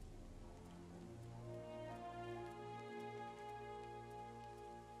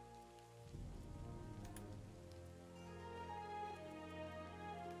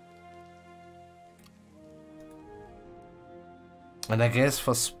 And I guess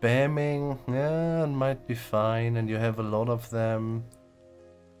for spamming, yeah, it might be fine, and you have a lot of them.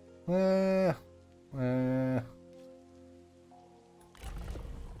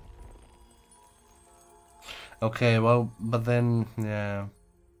 Okay, well, but then, yeah.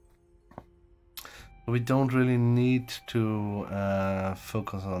 We don't really need to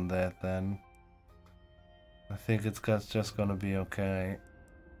focus on that then. I think it's just gonna be okay.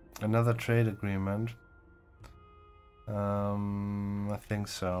 Another trade agreement. I think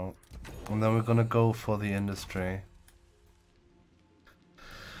so. And then we're gonna go for the industry.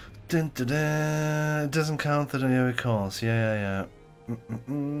 Dun, dun, dun. It doesn't count the area calls. Yeah.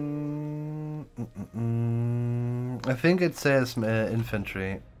 I think it says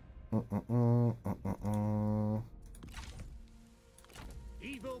infantry.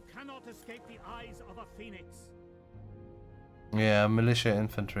 Evil cannot escape the eyes of a phoenix. Yeah, militia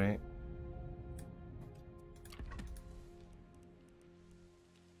infantry.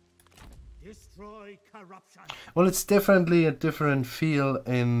 Destroy corruption. Well, it's definitely a different feel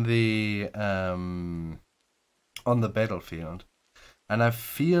in the on the battlefield, and I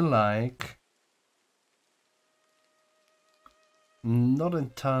feel like not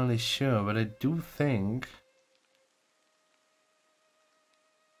entirely sure, but I do think.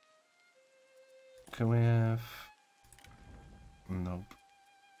 Can we have? Nope.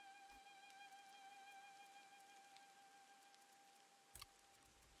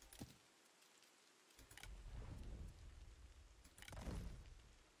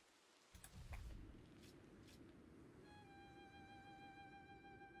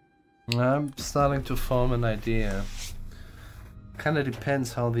 I'm starting to form an idea. Kind of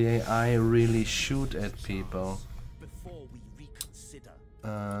depends how the AI really shoot at people. Before we reconsider.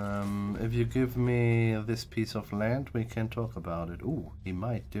 If you give me this piece of land, we can talk about it. Ooh, he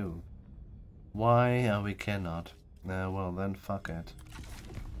might do. Why? We cannot. Well, then fuck it.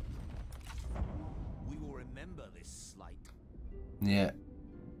 We will remember this slight. Yeah.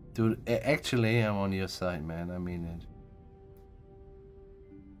 Dude, actually, I'm on your side, man. I mean it.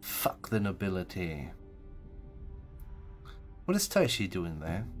 Fuck the nobility. What is Taishi doing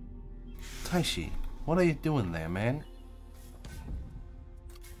there? Taishi, what are you doing there, man?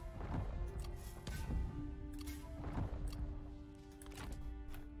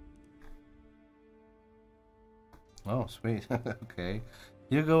 Oh, sweet. Okay.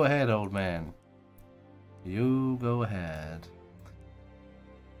 You go ahead, old man. You go ahead.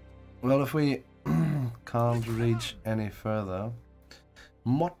 Well, if we can't reach any further...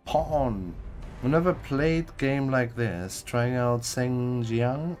 Mod Pawn. We never played game like this. Trying out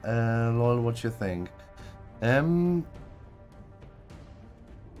Zhengjiang. Lol, what you think? There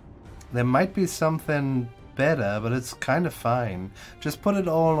might be something better, but it's kind of fine. Just put it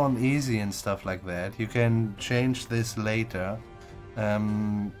all on easy and stuff like that. You can change this later.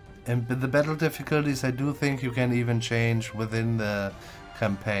 And the battle difficulties, I do think you can even change within the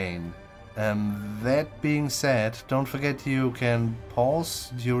campaign. That being said, don't forget you can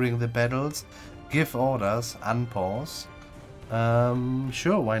pause during the battles, give orders, unpause.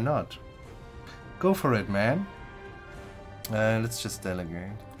 Sure, why not? Go for it, man. Let's just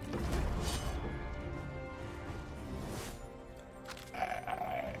delegate.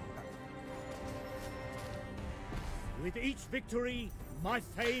 With each victory, my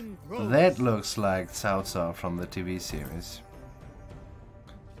fame grows. That looks like Cao Cao from the TV series.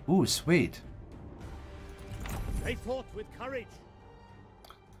 Ooh, sweet. They fought with courage.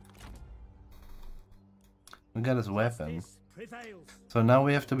 We got his weapon. Justice prevails. So now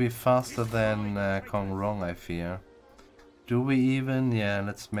we have to be faster than Kong Rong, I fear. Do we even? Yeah,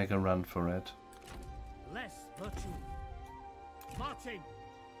 let's make a run for it. Less virtue. Marching.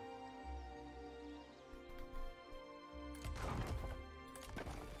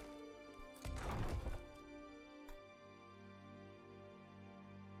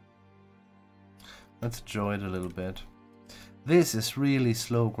 Let's enjoy it a little bit. This is really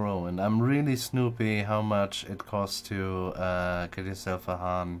slow growing. I'm really snoopy how much it costs to get yourself a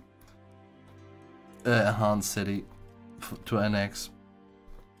Han city to annex.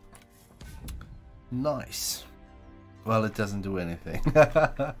 Nice. Well, it doesn't do anything.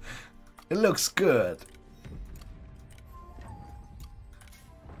 It looks good.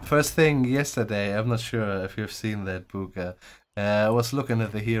 First thing yesterday, I'm not sure if you've seen that, Buka. I was looking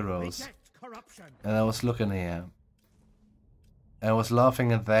at the heroes. And I was looking here. I was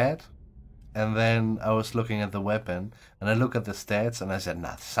laughing at that. And then I was looking at the weapon. And I look at the stats and I said,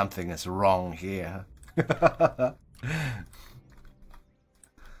 nah, something is wrong here.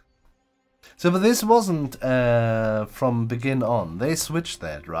 So, but this wasn't from begin on. They switched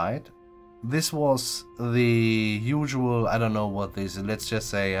that, right? This was the usual, I don't know what this is. Let's just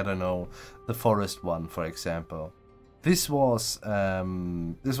say, I don't know, the forest one, for example. This was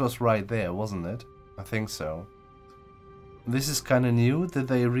right there, wasn't it? I think so. This is kind of new. Did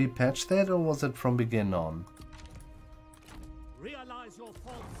they repatch that, or was it from begin on? Realize your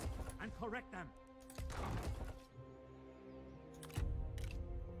faults and correct them.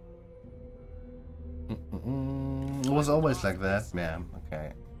 It was always like that, yeah.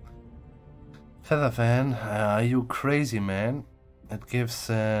 Okay. Featherfan, are you crazy, man? It gives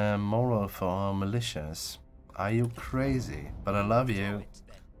moral for our militias. Are you crazy? But I love you.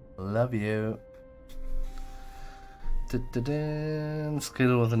 Love you.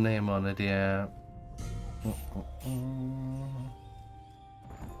 Skill with a name on it, yeah.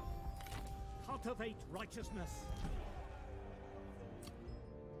 Cultivate righteousness.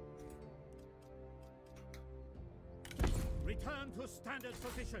 Return to standard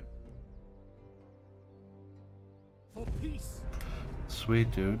position. For peace.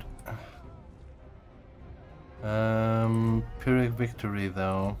 Sweet, dude. Pyrrhic victory,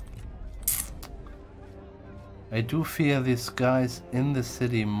 though. I do fear these guys in the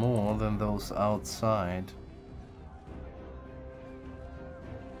city more than those outside.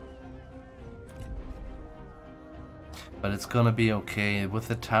 But it's gonna be okay with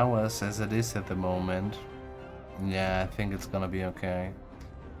the towers as it is at the moment. Yeah, I think it's gonna be okay.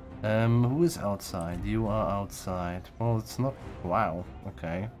 Who is outside? You are outside. Well, it's not... Wow,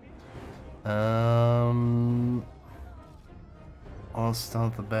 okay. I'll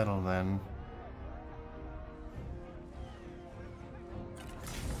start the battle then.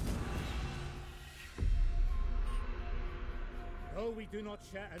 Though we do not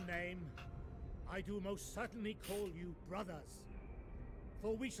share a name, I do most certainly call you brothers.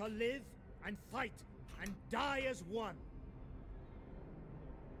 For we shall live and fight and die as one.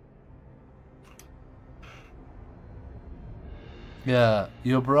 Yeah,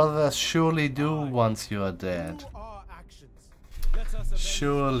 your brothers surely do once you are dead. Our actions. Let us avenge.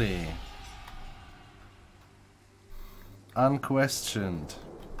 Surely. Unquestioned.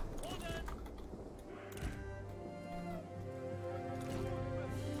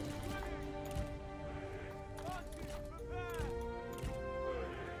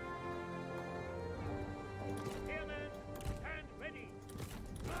 Spearmen, stand ready.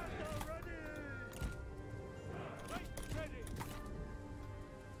 Right ready.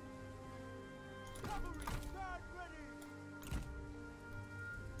 Cavalry, stand ready.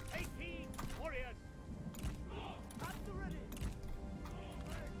 18 warriors. At the ready.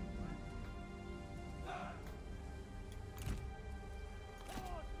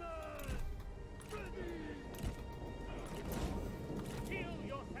 Horsemen, ready. Shield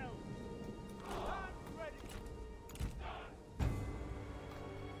yourselves. Stand ready.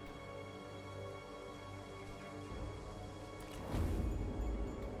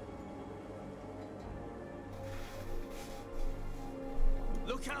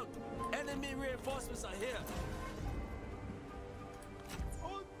 Look out! Enemy reinforcements are here!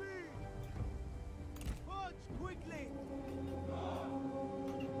 On me! March quickly!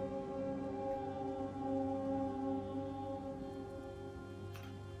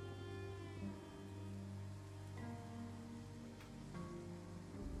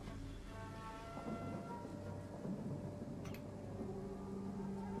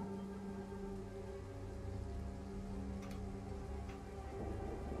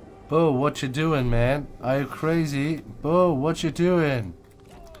 Bo, what you doing, man? Are you crazy? Bo, what you doing?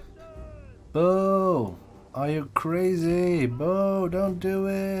 Bo, are you crazy? Bo, don't do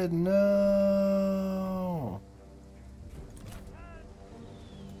it. No.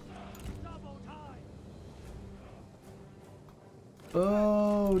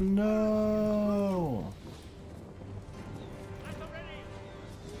 Bo, no.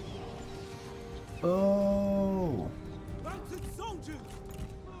 Bo. Mounted soldiers!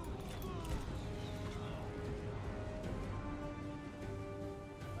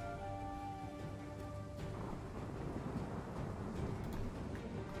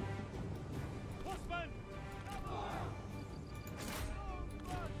 Horsemen!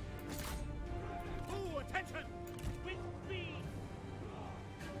 Ooh, attention! With speed!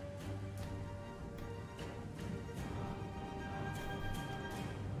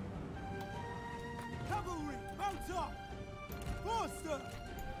 Cavalry, mount up! Faster!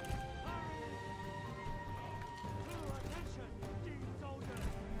 Ooh, attention, Dean soldiers!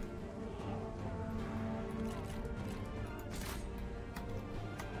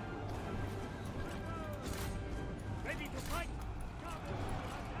 Ready to fight!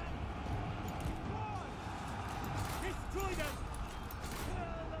 Destroy them!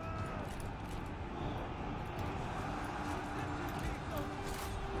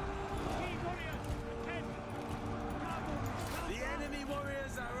 Key warriors, attend!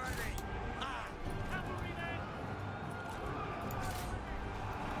 warriors are ready. Ah. Cavalry men.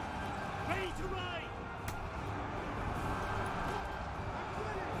 Ready to ride.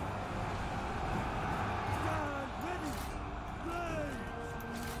 Stand ready! Blaze!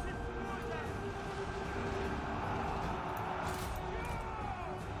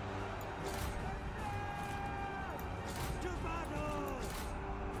 To battle!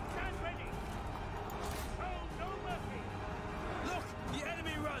 Stand ready. Show no mercy. Look, the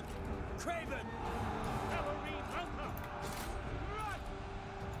enemy run. Craven. Cavalry mount up. Run.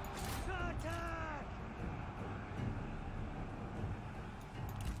 Attack!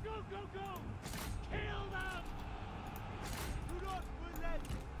 Go, go, go. Kill them. Do not relent!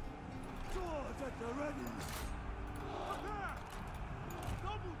 Swords at the ready! Prepare!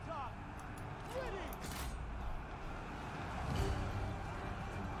 Double time! Ready!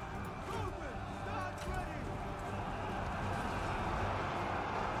 Movement! Stand ready!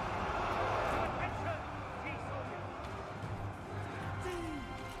 Attention, key soldiers.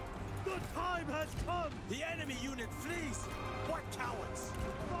 The time has come! The enemy unit flees. What cowards?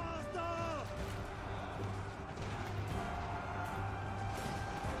 Faster!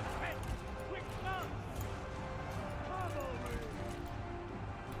 Men, quick march. Cavalry!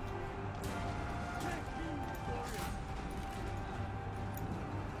 Take heed, warriors!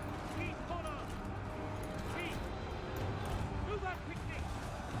 Keep corner. Keep. Do that quickly.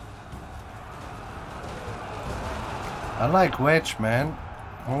 I like wedge, man.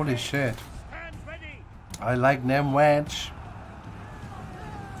 Holy shit. Stand ready. I like them wedge.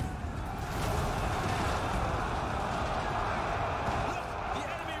 Look, the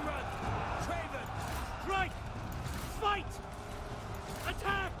enemy run. Craven. Strike. Fight.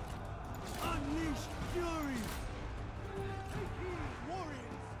 Attack. Unleash fury! Take heed,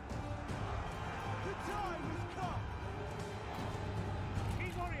 warriors! The time has come!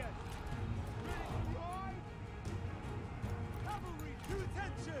 Key warriors. Ready to ride? Cavalry, to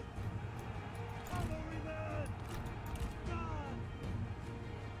attention! Cavalrymen! Guard!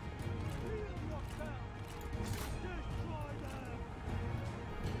 Heel rock down! Destroy them!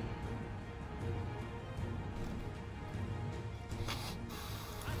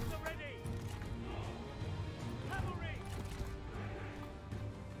 At the ready. Cavalry.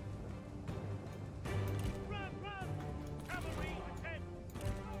 Run, run. Cavalry, attend. Go,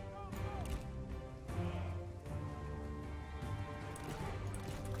 go, go.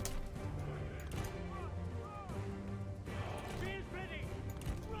 Spears ready.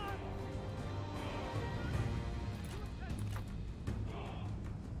 Run.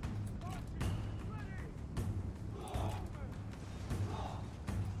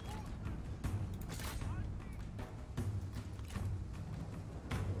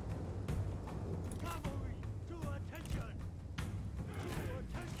 Cavalry, to attention! To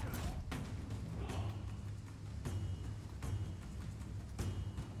attention!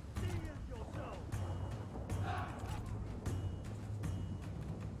 Steal yourself!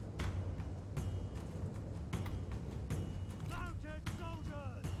 Mounted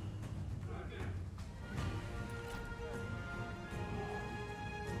soldiers!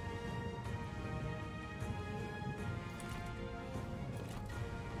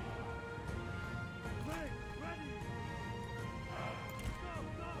 Men, ready! Go,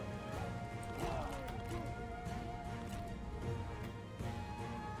 go!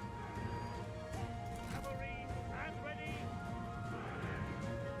 Cavalry, stand ready.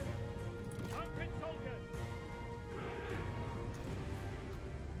 Mounted soldiers.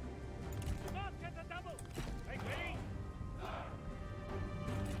 March at the double. Make ready.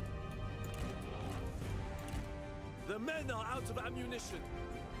 The men are out of ammunition.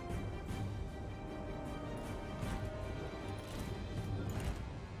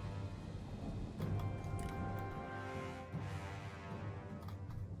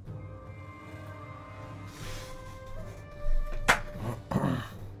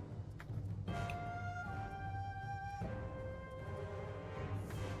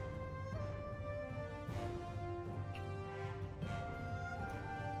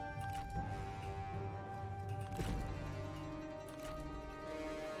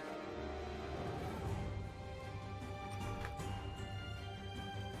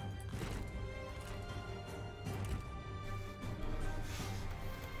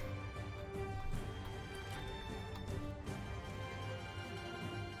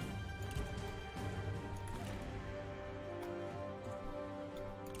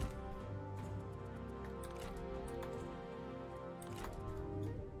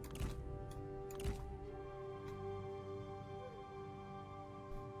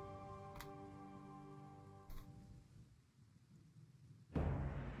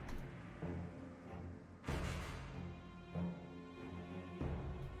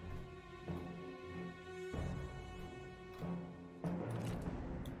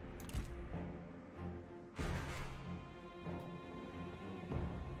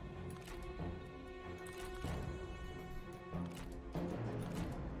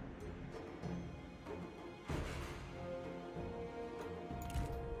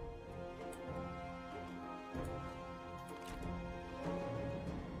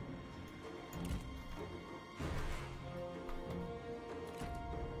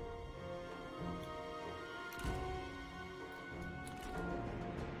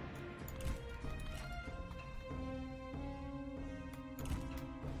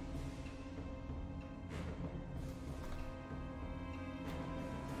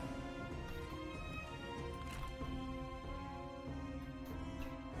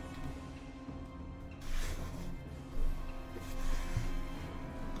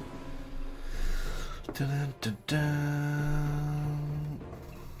 Dun, dun, dun.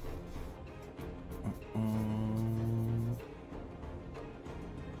 Mm.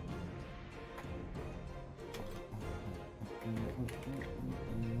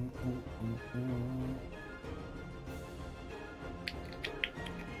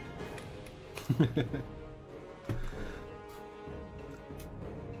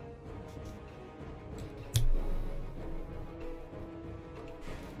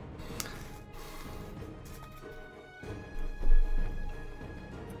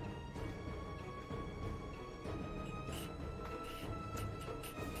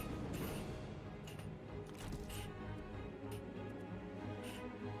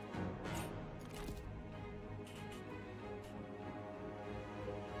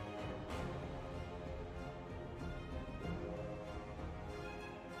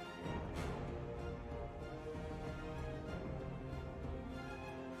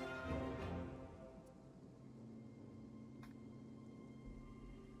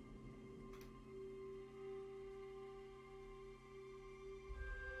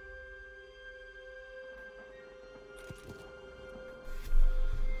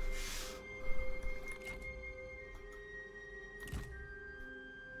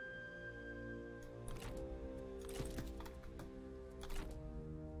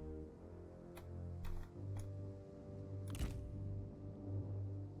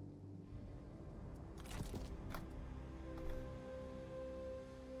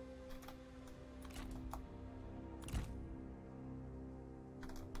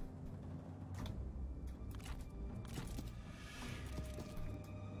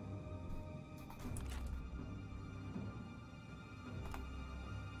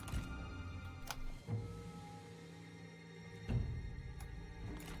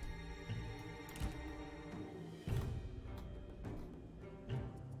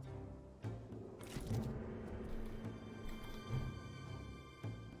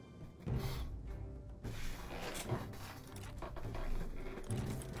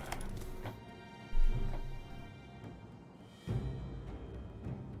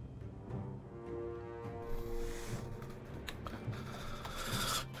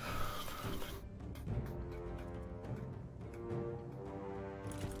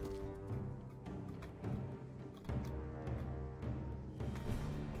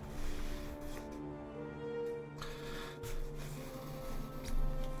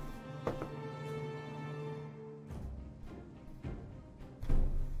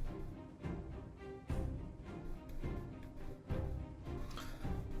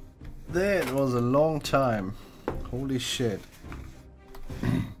 That was a long time. Holy shit.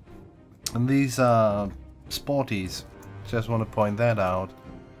 And these are sporties. Just want to point that out.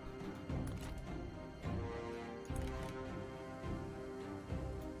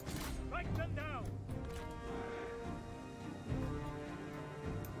 Strike them down!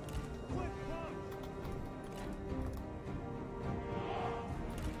 Quick march!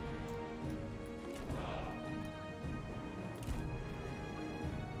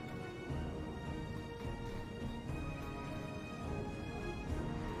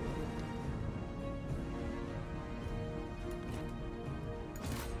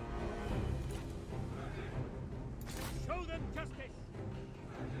 Show them justice!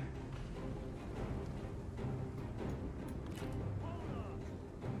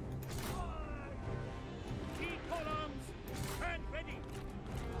 Key columns, stand ready!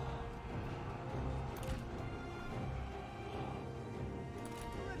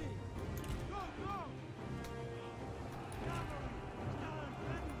 Ready! Go, go! Cavalry, stand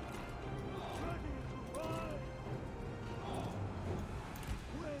ready! Ready to ride!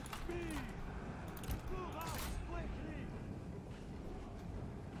 With speed! Move out quickly!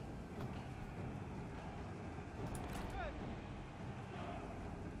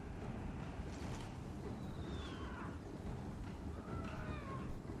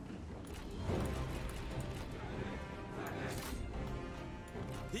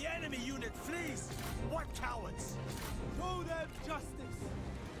 The enemy unit flees! What cowards! Show them justice!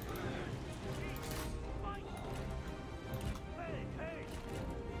 Fight! Hey, hey!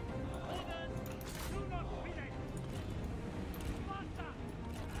 Orders, do not relent! Master!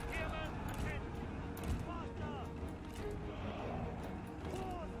 Spearmen, attend! Master!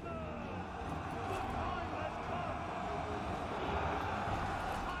 Horsemen! The time has come!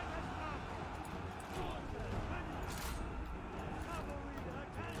 Time has come! Horses ready! Cavalry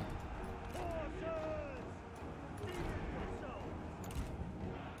attack! Horses! Steal yourselves!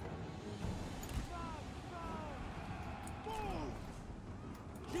 Move!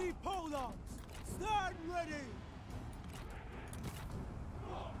 Keep hold on! Stand ready!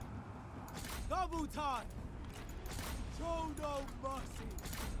 Double time! Show no mercy!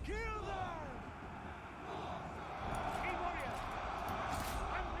 Kill them! Hey, warrior!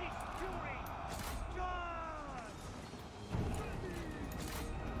 Unleash fury! Charge!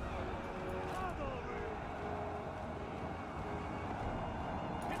 Cavalry!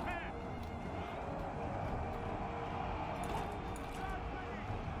 Prepare!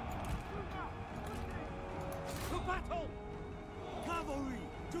 To battle! Cavalry,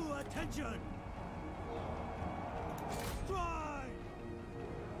 to attention! Strike!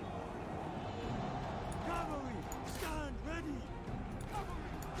 Cavalry, stand ready!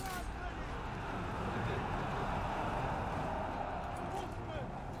 Cavalry, stand ready! Horsemen,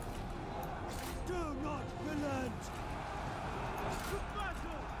 do not relent! To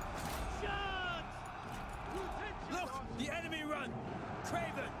battle! Charge! To attention! Look! The enemy run!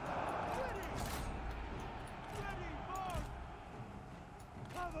 Craven! Ready! Ready, march!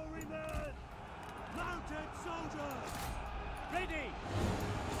 Cavalrymen! Mounted soldiers! Ready!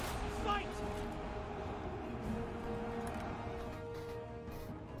 Fight!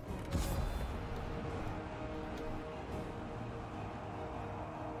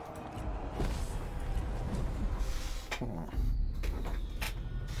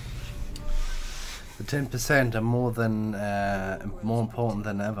 The 10% are more important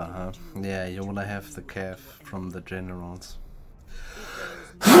than ever, huh? Yeah, you wanna have the cav from the generals.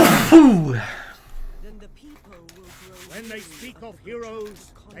 Then the people will grow When they weary speak of of the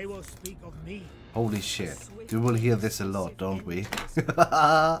heroes, protracted they will conflict. speak of me. Holy shit. We will hear this a lot, don't we?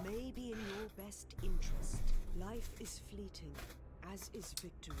 May be in your best interest. Life is fleeting, as is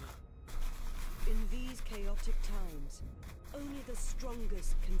victory. In these chaotic times, only the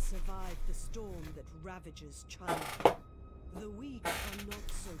strongest can survive the storm that ravages China. The weak are not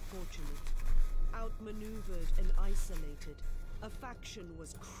so fortunate. Outmaneuvered and isolated, a faction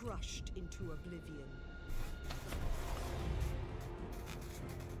was crushed into oblivion.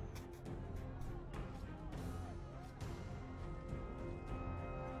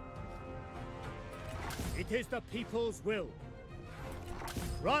 It is the people's will.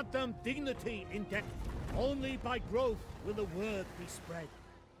 Grant them dignity in death. Only by growth will the word be spread.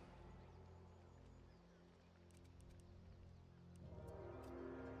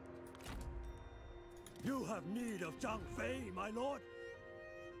 You have need of Zhang Fei, my lord?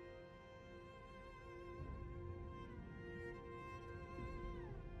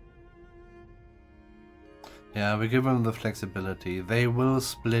 Yeah, we give them the flexibility. They will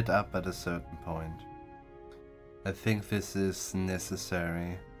split up at a certain point. I think this is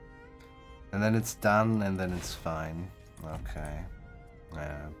necessary. And then it's done, and then it's fine. Okay.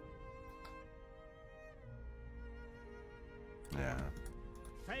 Yeah. Yeah.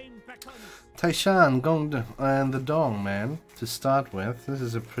 Fame beckons. Taishan, Gong, and the Dong, man, to start with. This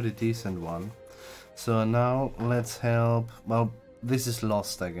is a pretty decent one. So now let's help. Well, this is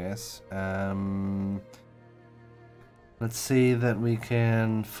lost, I guess. Let's see that we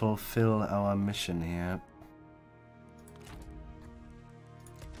can fulfill our mission here.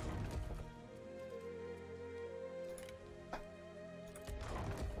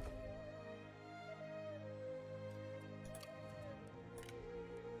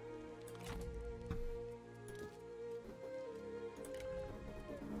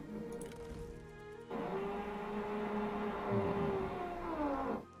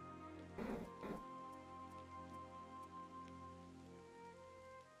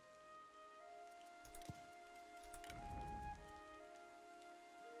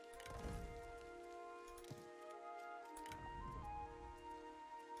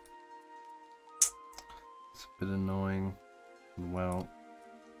 It's a bit annoying. Well,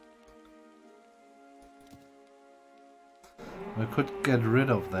 we could get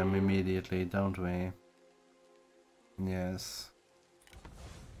rid of them immediately, don't we? Yes.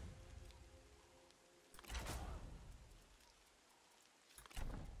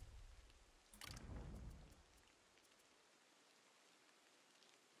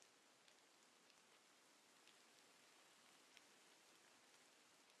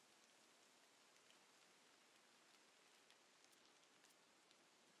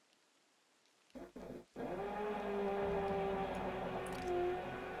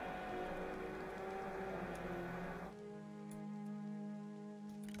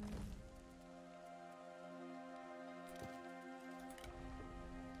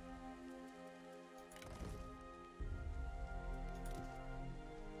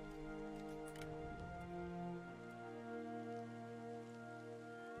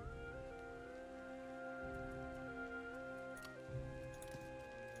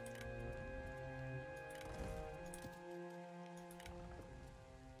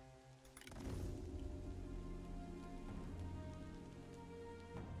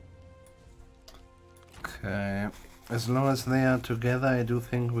 Okay. As long as they are together, I do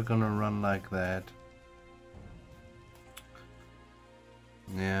think we're gonna run like that.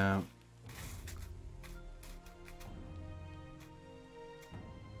 Yeah.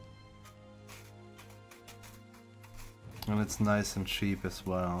 And it's nice and cheap as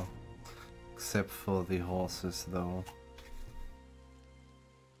well. Except for the horses though.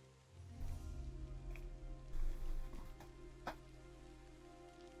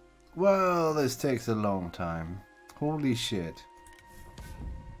 Well, this takes a long time. Holy shit.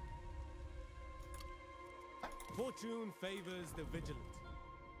 Fortune favors the vigilant.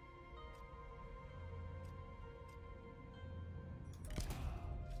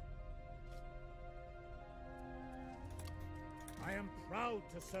 I am proud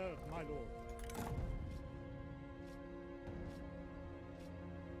to serve, my lord.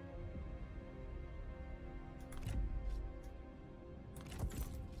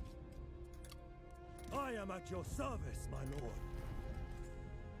 I am at your service, my lord.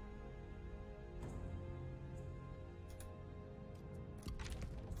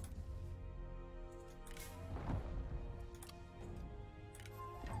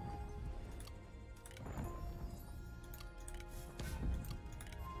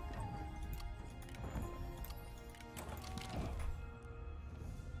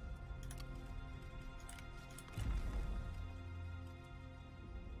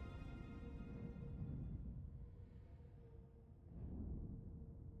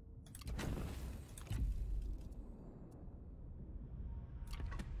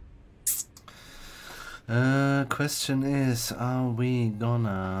 Question is, are we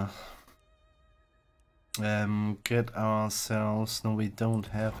gonna get ourselves... No, we don't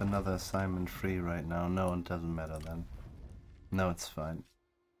have another assignment free right now. No, it doesn't matter then. No, it's fine.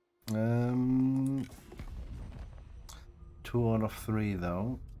 2 out of 3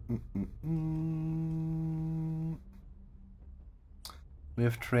 though. We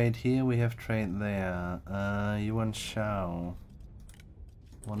have trade here, we have trade there. Yuan Shao.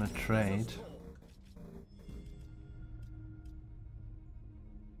 Wanna trade?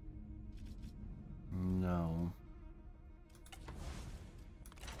 No.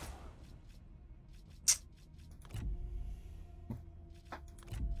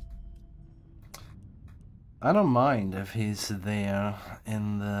 I don't mind if he's there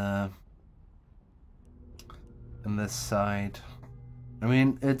in this side. I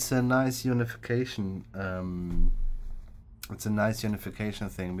mean, it's a nice unification. It's a nice unification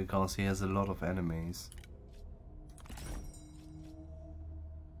thing because he has a lot of enemies.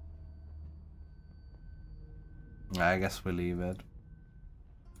 I guess we leave it.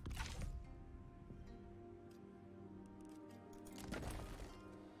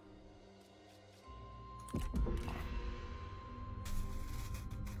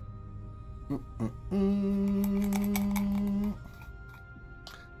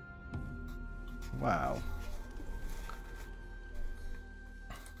 Wow.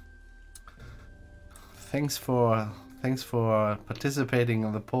 Thanks for participating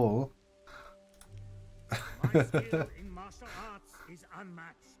in the poll. My skill in martial arts is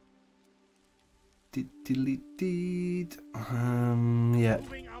unmatched. Yeah.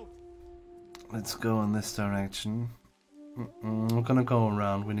 Moving out. Let's go in this direction. We're gonna go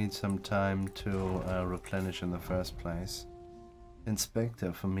around. We need some time to replenish in the first place.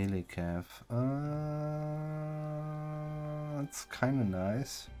 Inspector for Milicav. It's kind of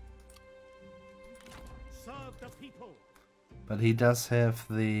nice. Serve the people. But he does have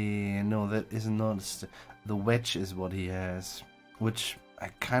the... No, that is not... The wedge is what he has. Which I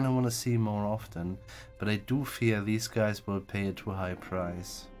kind of want to see more often. But I do fear these guys will pay a too high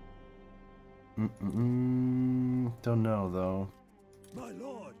price. Don't know though. My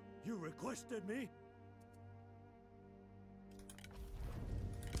lord, you requested me?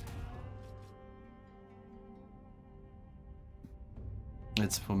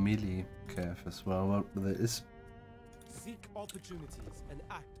 It's for melee Cav as well. Well, there is... Seek opportunities and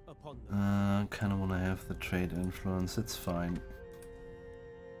act upon them. Kind of want to have the trade influence. It's fine.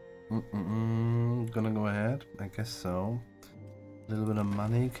 Gonna go ahead. I guess so. A little bit of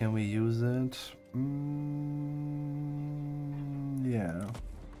money. Can we use it? Yeah.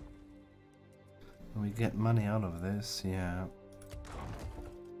 We get money out of this. Yeah.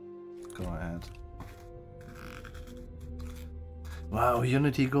 Go ahead. Wow,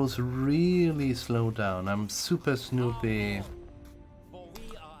 Unity goes really slow down. I'm super snoopy. For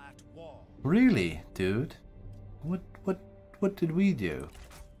we are at war. Really, dude? What did we do?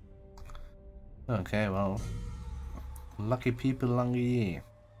 Okay, well. Lucky people, lucky ye.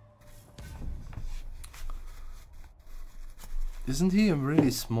 Isn't he a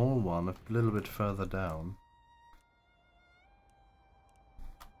really small one, a little bit further down?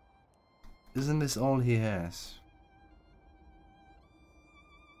 Isn't this all he has?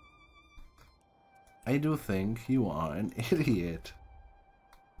 I do think you are an idiot.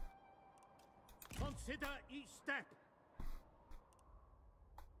 Consider each step.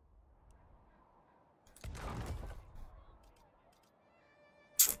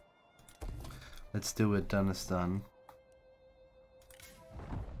 Let's do it, done is done.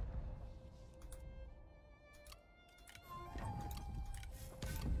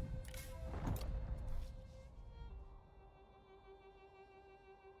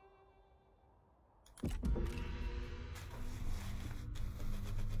 It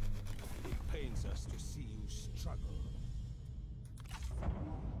pains us to see you struggle.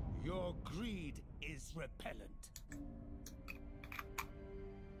 Your greed is repellent.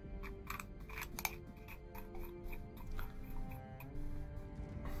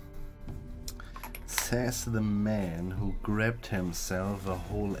 Says the man who grabbed himself a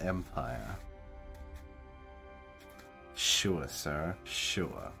whole empire. Sure, sir,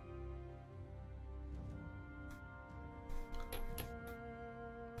 sure.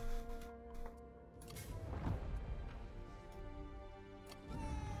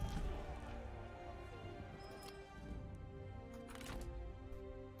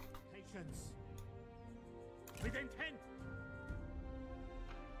 Patience. With intent.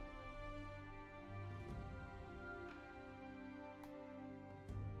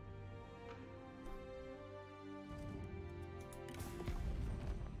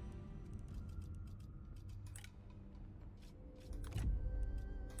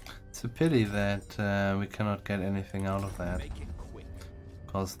 It's a pity that we cannot get anything out of that, Make it quick.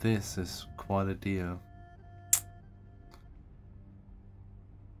 because this is quite a deal.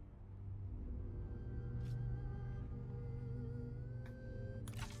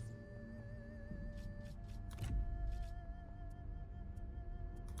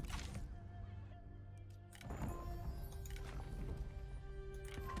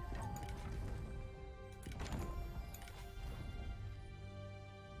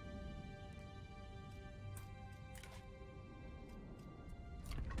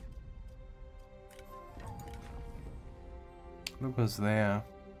 Look who's there.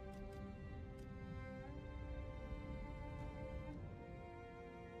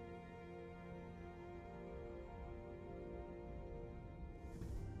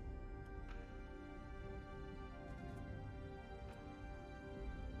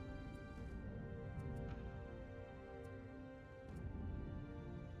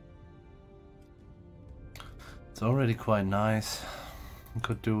 It's already quite nice. We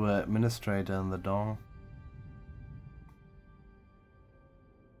could do administrator in the Dong.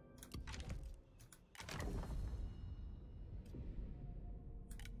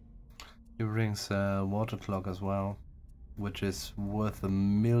 He brings water clock as well, which is worth a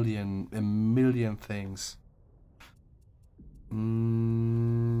million things.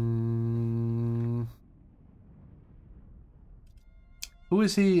 Who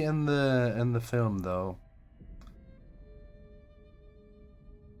is he in the film though?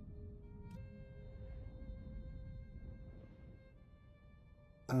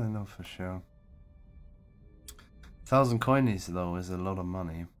 I don't know for sure. 1,000 coinies though is a lot of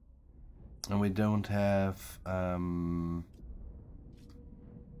money. And we don't have the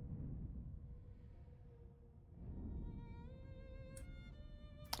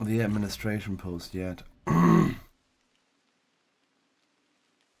administration post yet.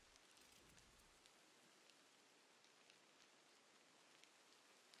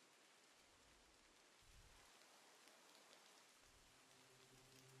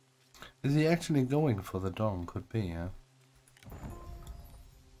 Is he actually going for the Dong? Could be, yeah.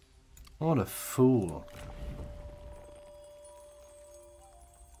 What a fool.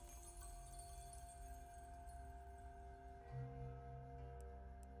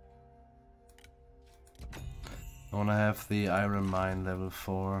 I wanna have the Iron Mine level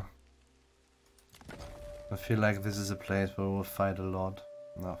 4. I feel like this is a place where we'll fight a lot.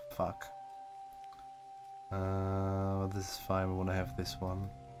 Oh, fuck. This is fine, we wanna have this one.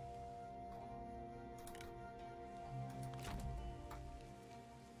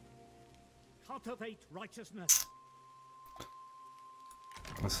 Cultivate righteousness.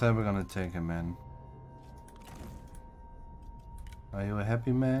 I said we're gonna take him in. Are you a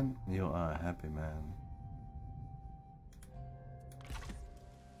happy man? You are a happy man.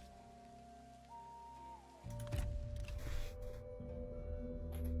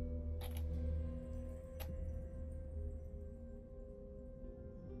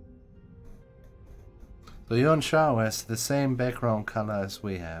 So Yuan Shao has the same background color as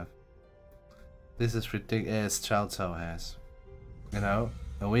we have. This is ridiculous. Cao Cao has, you know,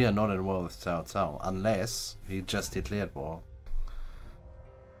 and we are not at war with Cao Cao unless he just declared war.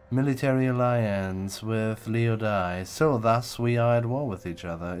 Military alliance with Liu Bei. So thus we are at war with each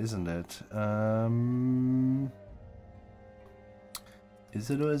other, isn't it? Is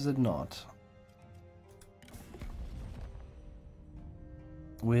it or is it not?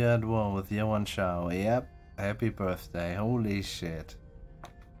 We are at war with Yuan Shao. Yep. Happy birthday. Holy shit.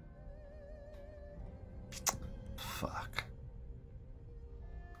 Fuck.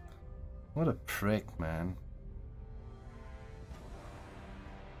 What a prick, man.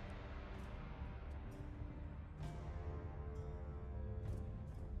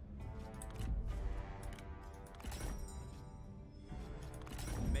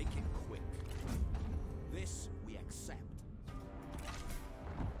 Make it quick. This we accept.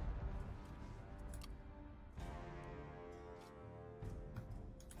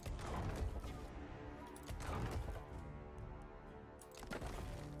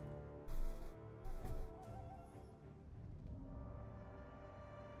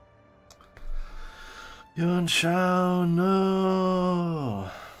 Yuan Shao,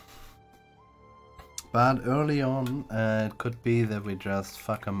 no. But early on, it could be that we just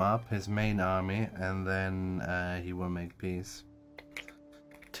fuck him up, his main army, and then he will make peace.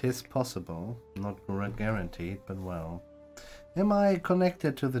 'Tis possible, not guaranteed, but well. Am I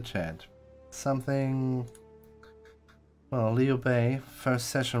connected to the chat? Something... Well, Liu Bei, first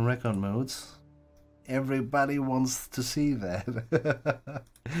session record modes. Everybody wants to see that.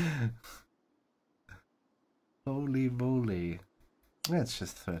 Holy moly. It's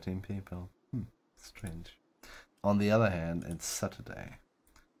just 13 people. Strange. On the other hand, it's Saturday.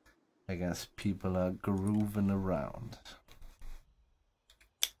 I guess people are grooving around.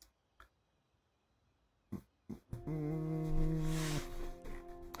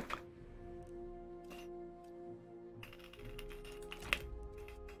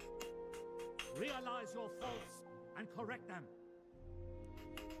 Realize your faults and correct them.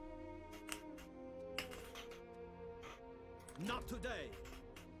 Not today.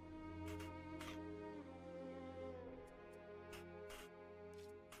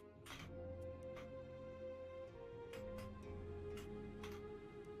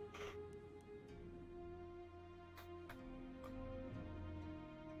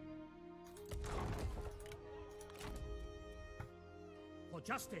 For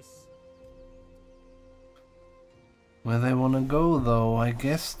justice. Where they want to go, though, I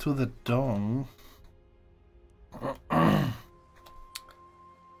guess to the Dong.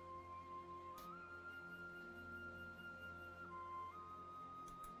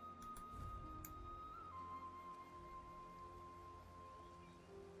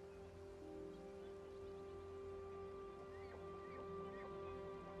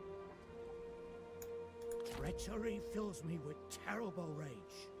 Treachery fills me with terrible rage.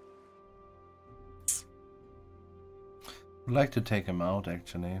 I'd like to take him out,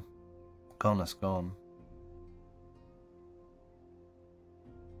 actually. Gone is gone.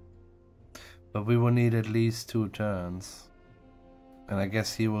 But we will need at least 2 turns. And I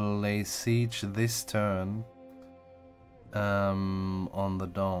guess he will lay siege this turn on the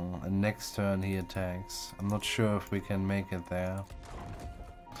Dong. And next turn he attacks. I'm not sure if we can make it there.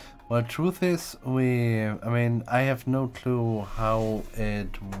 Well, truth is, I mean, I have no clue how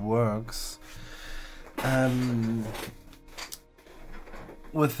it works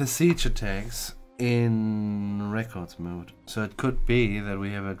with the siege attacks in records mode. So it could be that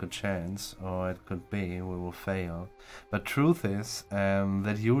we have a good chance, or it could be we will fail. But truth is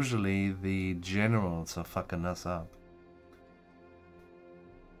that usually the generals are fucking us up.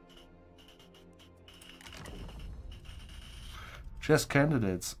 Just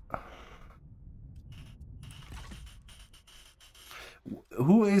candidates.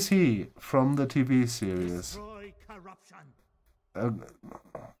 Who is he from the TV series? Destroy corruption.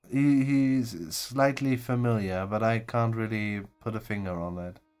 He's slightly familiar, but I can't really put a finger on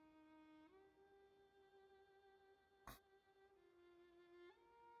that.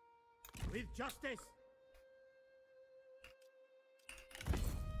 With justice.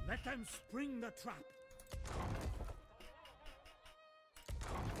 Let them spring the trap.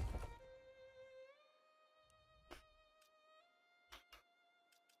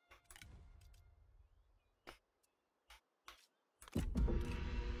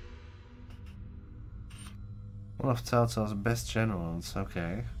 One of Cao Cao's best generals,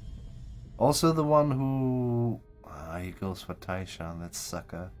 okay. Also the one who... Ah, he goes for Taishan, that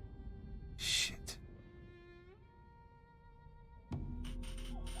sucker. Shit.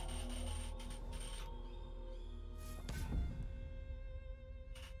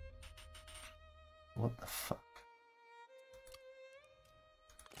 What the fuck?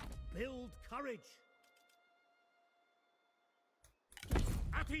 Build courage.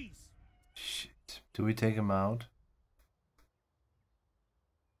 At ease. Shit. Do we take him out?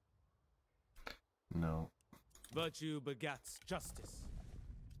 No. Virtue begats justice.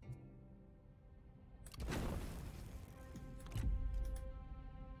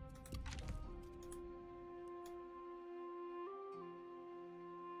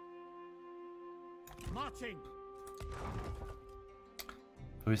 Marching.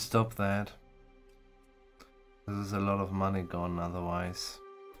 Do we stop that? This is a lot of money gone otherwise.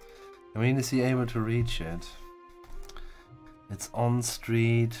 I mean, is he able to reach it? It's on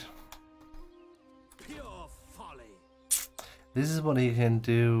street. Pure folly. This is what he can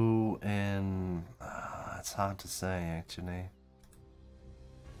do in... it's hard to say actually.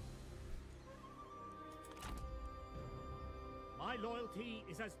 My loyalty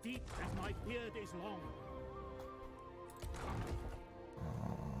is as deep as my beard is long.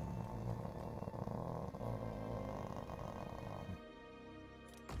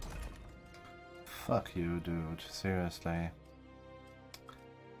 Fuck you, dude. Seriously.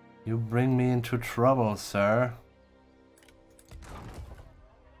 You bring me into trouble, sir.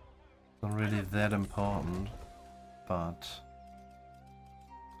 Not really that important, but...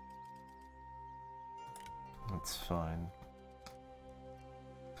 it's fine.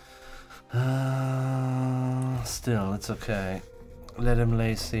 Still, it's okay. Let him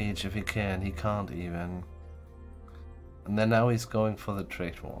lay siege if he can. He can't even. And then now he's going for the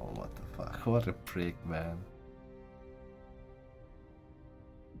trade wall. What the fuck? What a prick, man.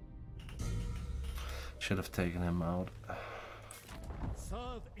 Should have taken him out.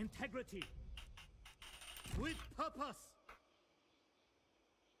 Serve integrity. With purpose.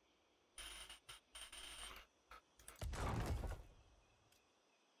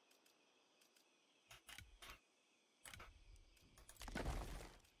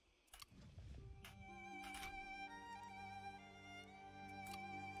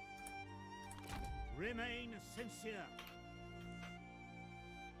 Remain sincere.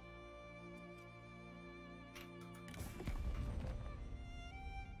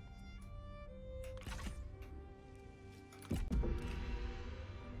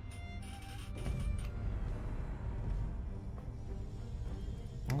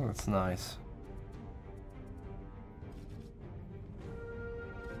 Oh, that's nice.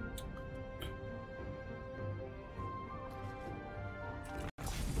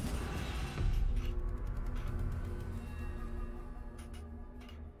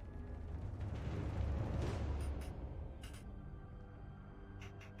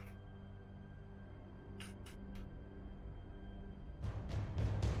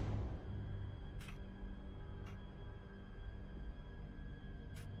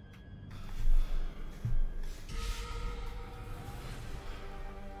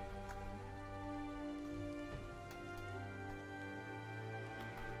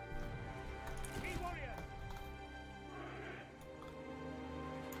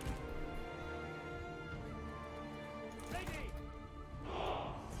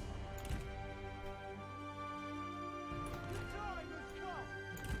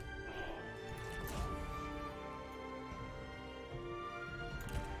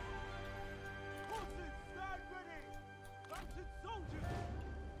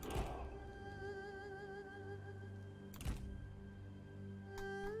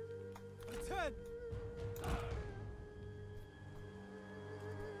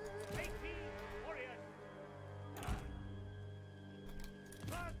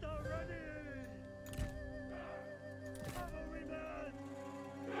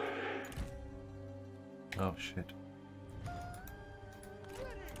 Oh shit.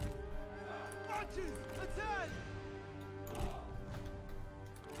 Marches! Attack!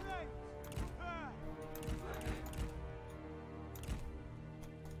 Flanks! Prepare!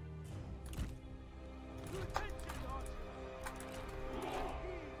 To attention, archers!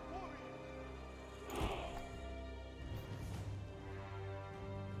 Warriors!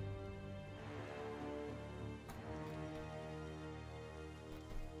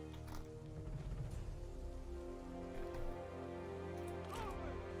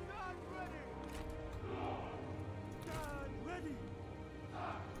 Stand ready!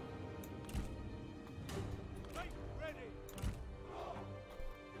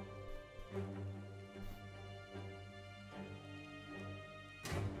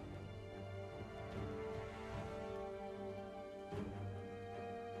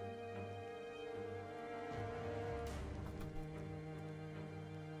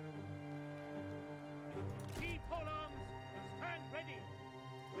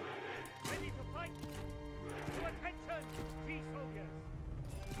 Key soldiers!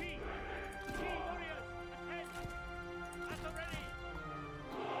 Key warriors! Ahead! At the ready!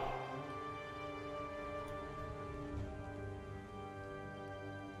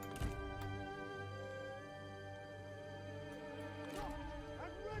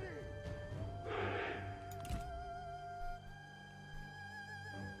 I'm ready!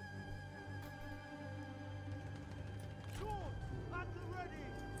 Swords at the ready!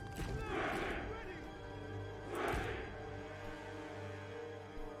 Ready!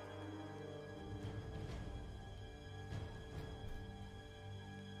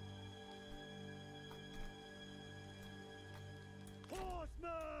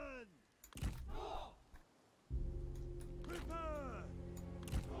 Horsemen! Prepare!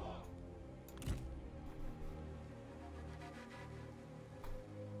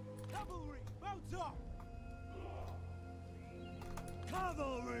 Cavalry, mount up!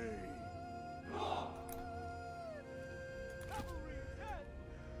 Cavalry! Cavalry, ahead!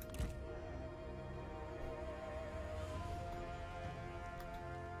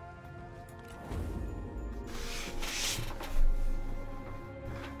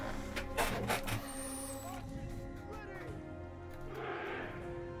 Ready!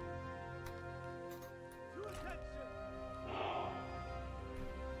 To attention!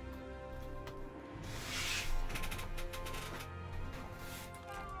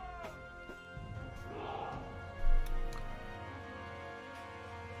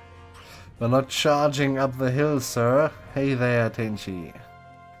 We're not charging up the hill, sir. Hey there, Tenchi.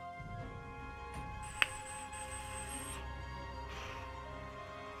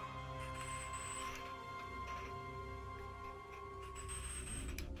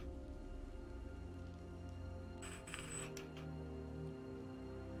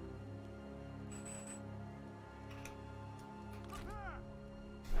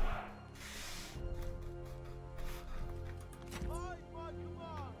 By my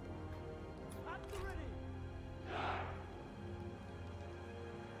command! At the ready!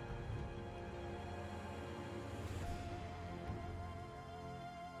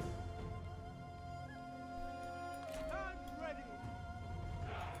 Stand ready!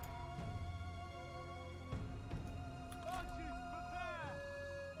 Archers, prepare!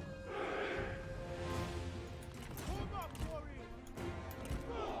 Form up, warriors!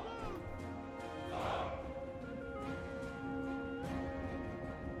 Move, move!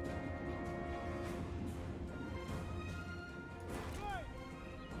 Right!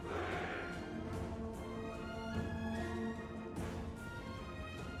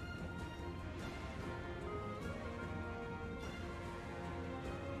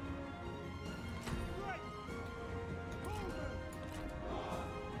 Right! Forward!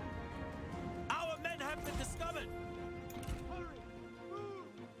 Our men have been discovered! Hurry! Move!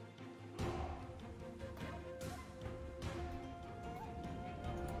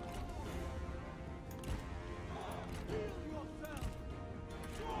 Heal yourself!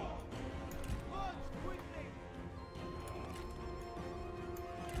 Draw! March quickly!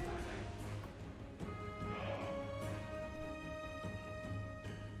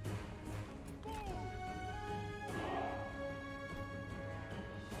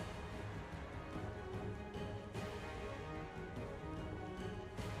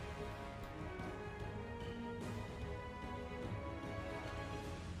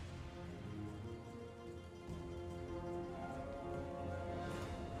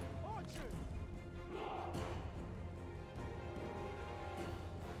 Archers!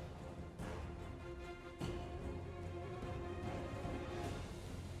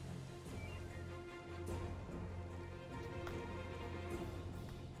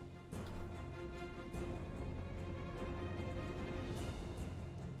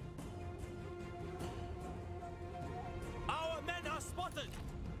 Our men are spotted!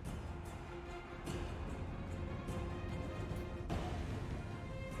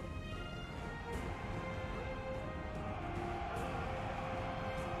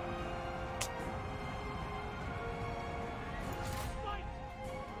 Fight!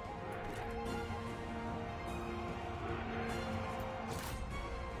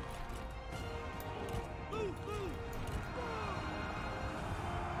 Move, move!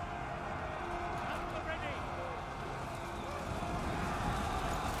 At the ready!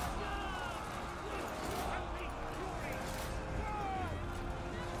 Complete fury!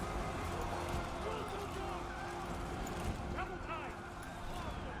 Double time!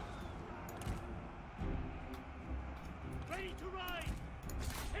 Ready to ride!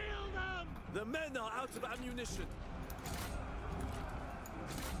 Kill them! The men are out of ammunition!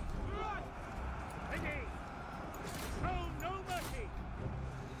 Right! Ready! Show no mercy!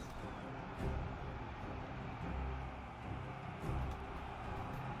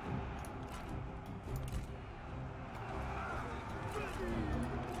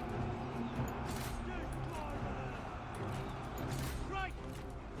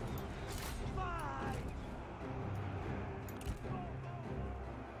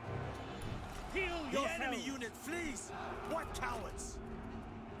 The yourselves! enemy unit flees! What cowards!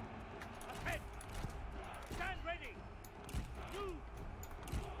 Ahead! Stand ready! Move!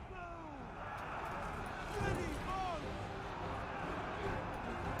 Ready, march!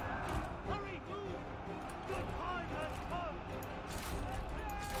 Hurry, move! The time has come!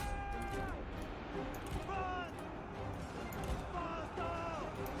 Run! Faster!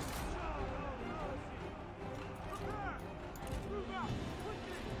 Show no mercy! Prepare! Move out!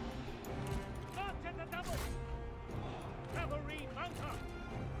 Quickly! March at the double! Cavalry, mount up!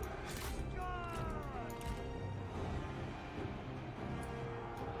 Charge!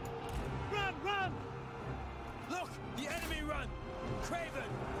 Run, run! Look! The enemy run!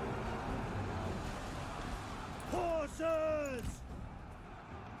 Craven! Horses!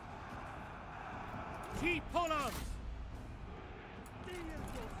 Keep pole arms! Deal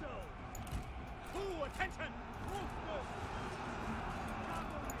yourself! Full attention! Horsemen!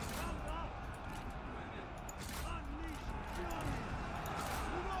 Cavalry, mount up! Unleash fury!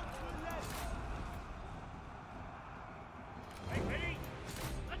 Do not relent! Get ready!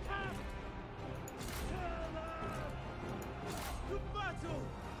 Attack! Kill them! To battle!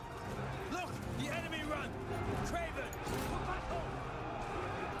 Look! The enemy run! Craven! Battle!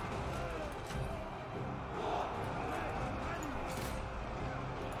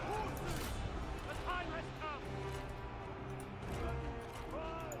 Horses! The time has come!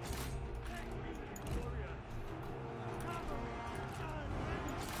 Rise! Warriors! Cavalry, stand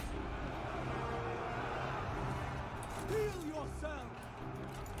ready! Steel yourself!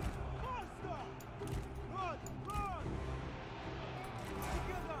 Faster! Run! Run!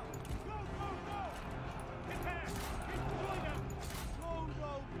 Together! Go, go, go! Prepare! Destroy them! Show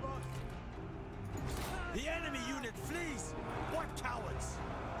no mercy! The enemy unit flees! What cowards!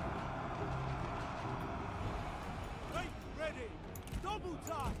 Right, ready! Double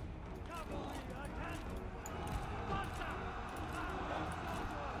time! Cavalry, attack! Sparta!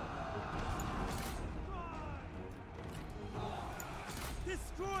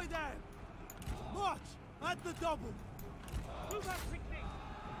 Destroy them! March at the double! Move out quickly!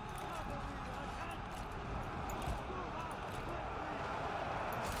 Cavalry, attack! Move out quickly!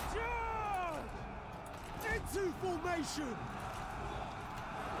 Charge! Into formation!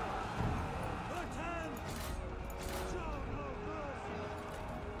 Attack! Show no mercy!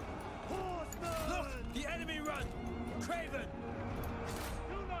 Horsemen! Look! The enemy run! Craven!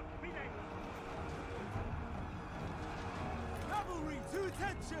 Do not relent! Cavalry to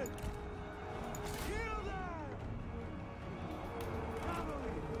attention! Kill them!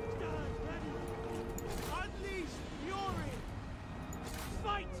 Cavalry, stand ready! Unleash fury!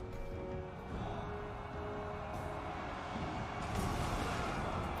 Fight!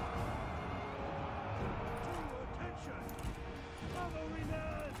 To attention!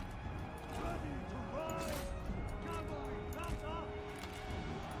 Cavalrymen! Ready to ride! Cavalry, mount up!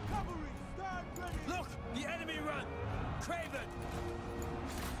 Cavalry, stand ready! Look! The enemy run! Craven!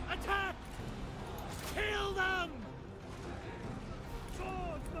 Attack! Kill them!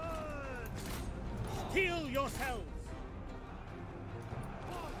 Swordsmen! Heal yourselves!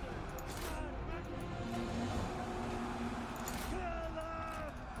 Horses, stand ready! Kill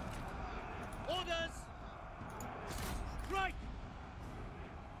them! Orders! Strike!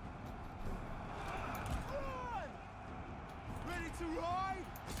 Run! Ready to ride?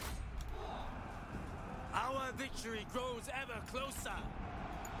 Our victory grows ever closer!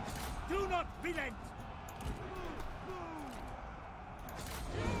 Do not relent! Move!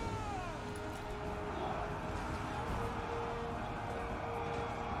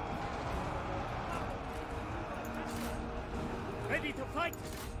 Ready to fight!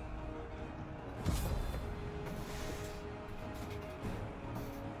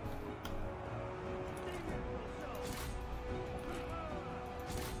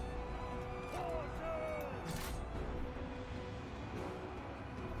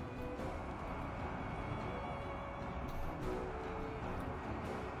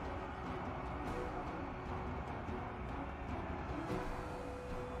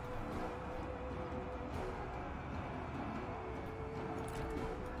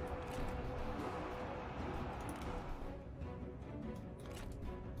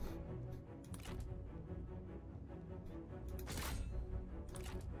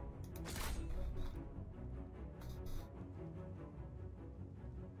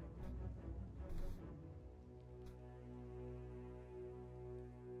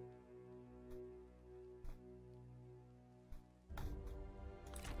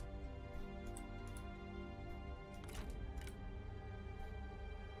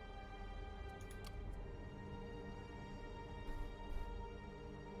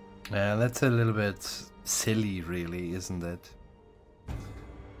 Yeah, that's a little bit silly, really, isn't it?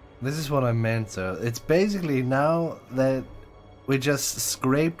 This is what I meant, though. It's basically now that we just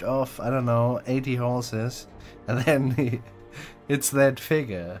scraped off, I don't know, 80 horses, and then it's that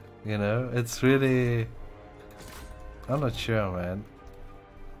figure, you know? It's really... I'm not sure, man.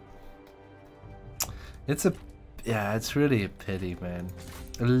 It's a... yeah, it's really a pity, man.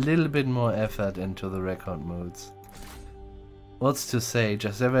 A little bit more effort into the record modes. What's to say,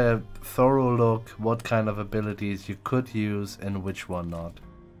 just have a thorough look what kind of abilities you could use and which one not.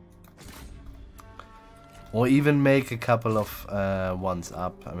 Or even make a couple of ones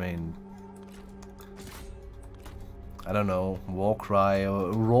up. I mean, I don't know, Warcry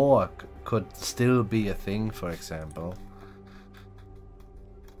or Roar could still be a thing, for example.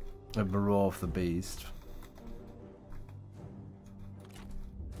 A Roar of the Beast.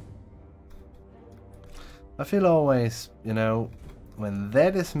 I feel always, you know, when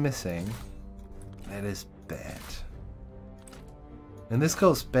that is missing, that is bad. And this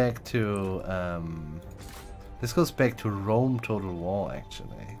goes back to Rome Total War,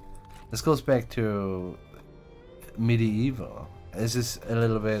 actually. This goes back to medieval. This is a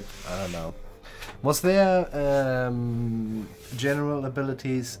little bit, I don't know. Was there general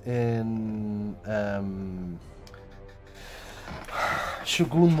abilities in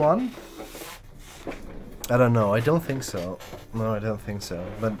Shogun 1? I don't know, I don't think so. No, I don't think so.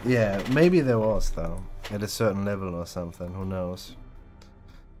 But yeah, maybe there was, though. At a certain level or something, who knows.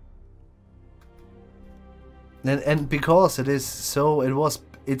 And because it is so,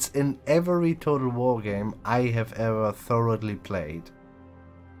 it's in every Total War game I have ever thoroughly played.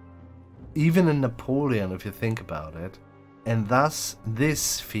 Even in Napoleon, if you think about it. And thus,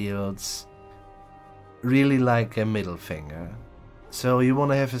 this feels really like a middle finger. So you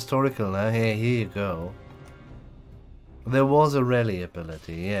want to have historical now? Hey, here you go. There was a rally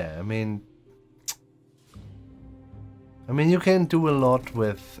ability, yeah. I mean, you can do a lot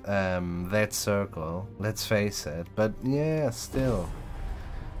with that circle, let's face it. But yeah, still,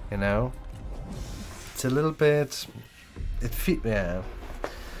 you know, it's a little bit. Yeah.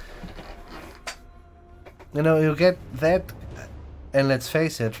 You know, you get that, and let's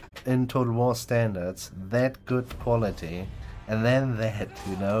face it, in Total War standards, that good quality, and then that,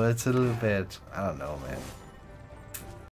 you know, it's a little bit. I don't know, man.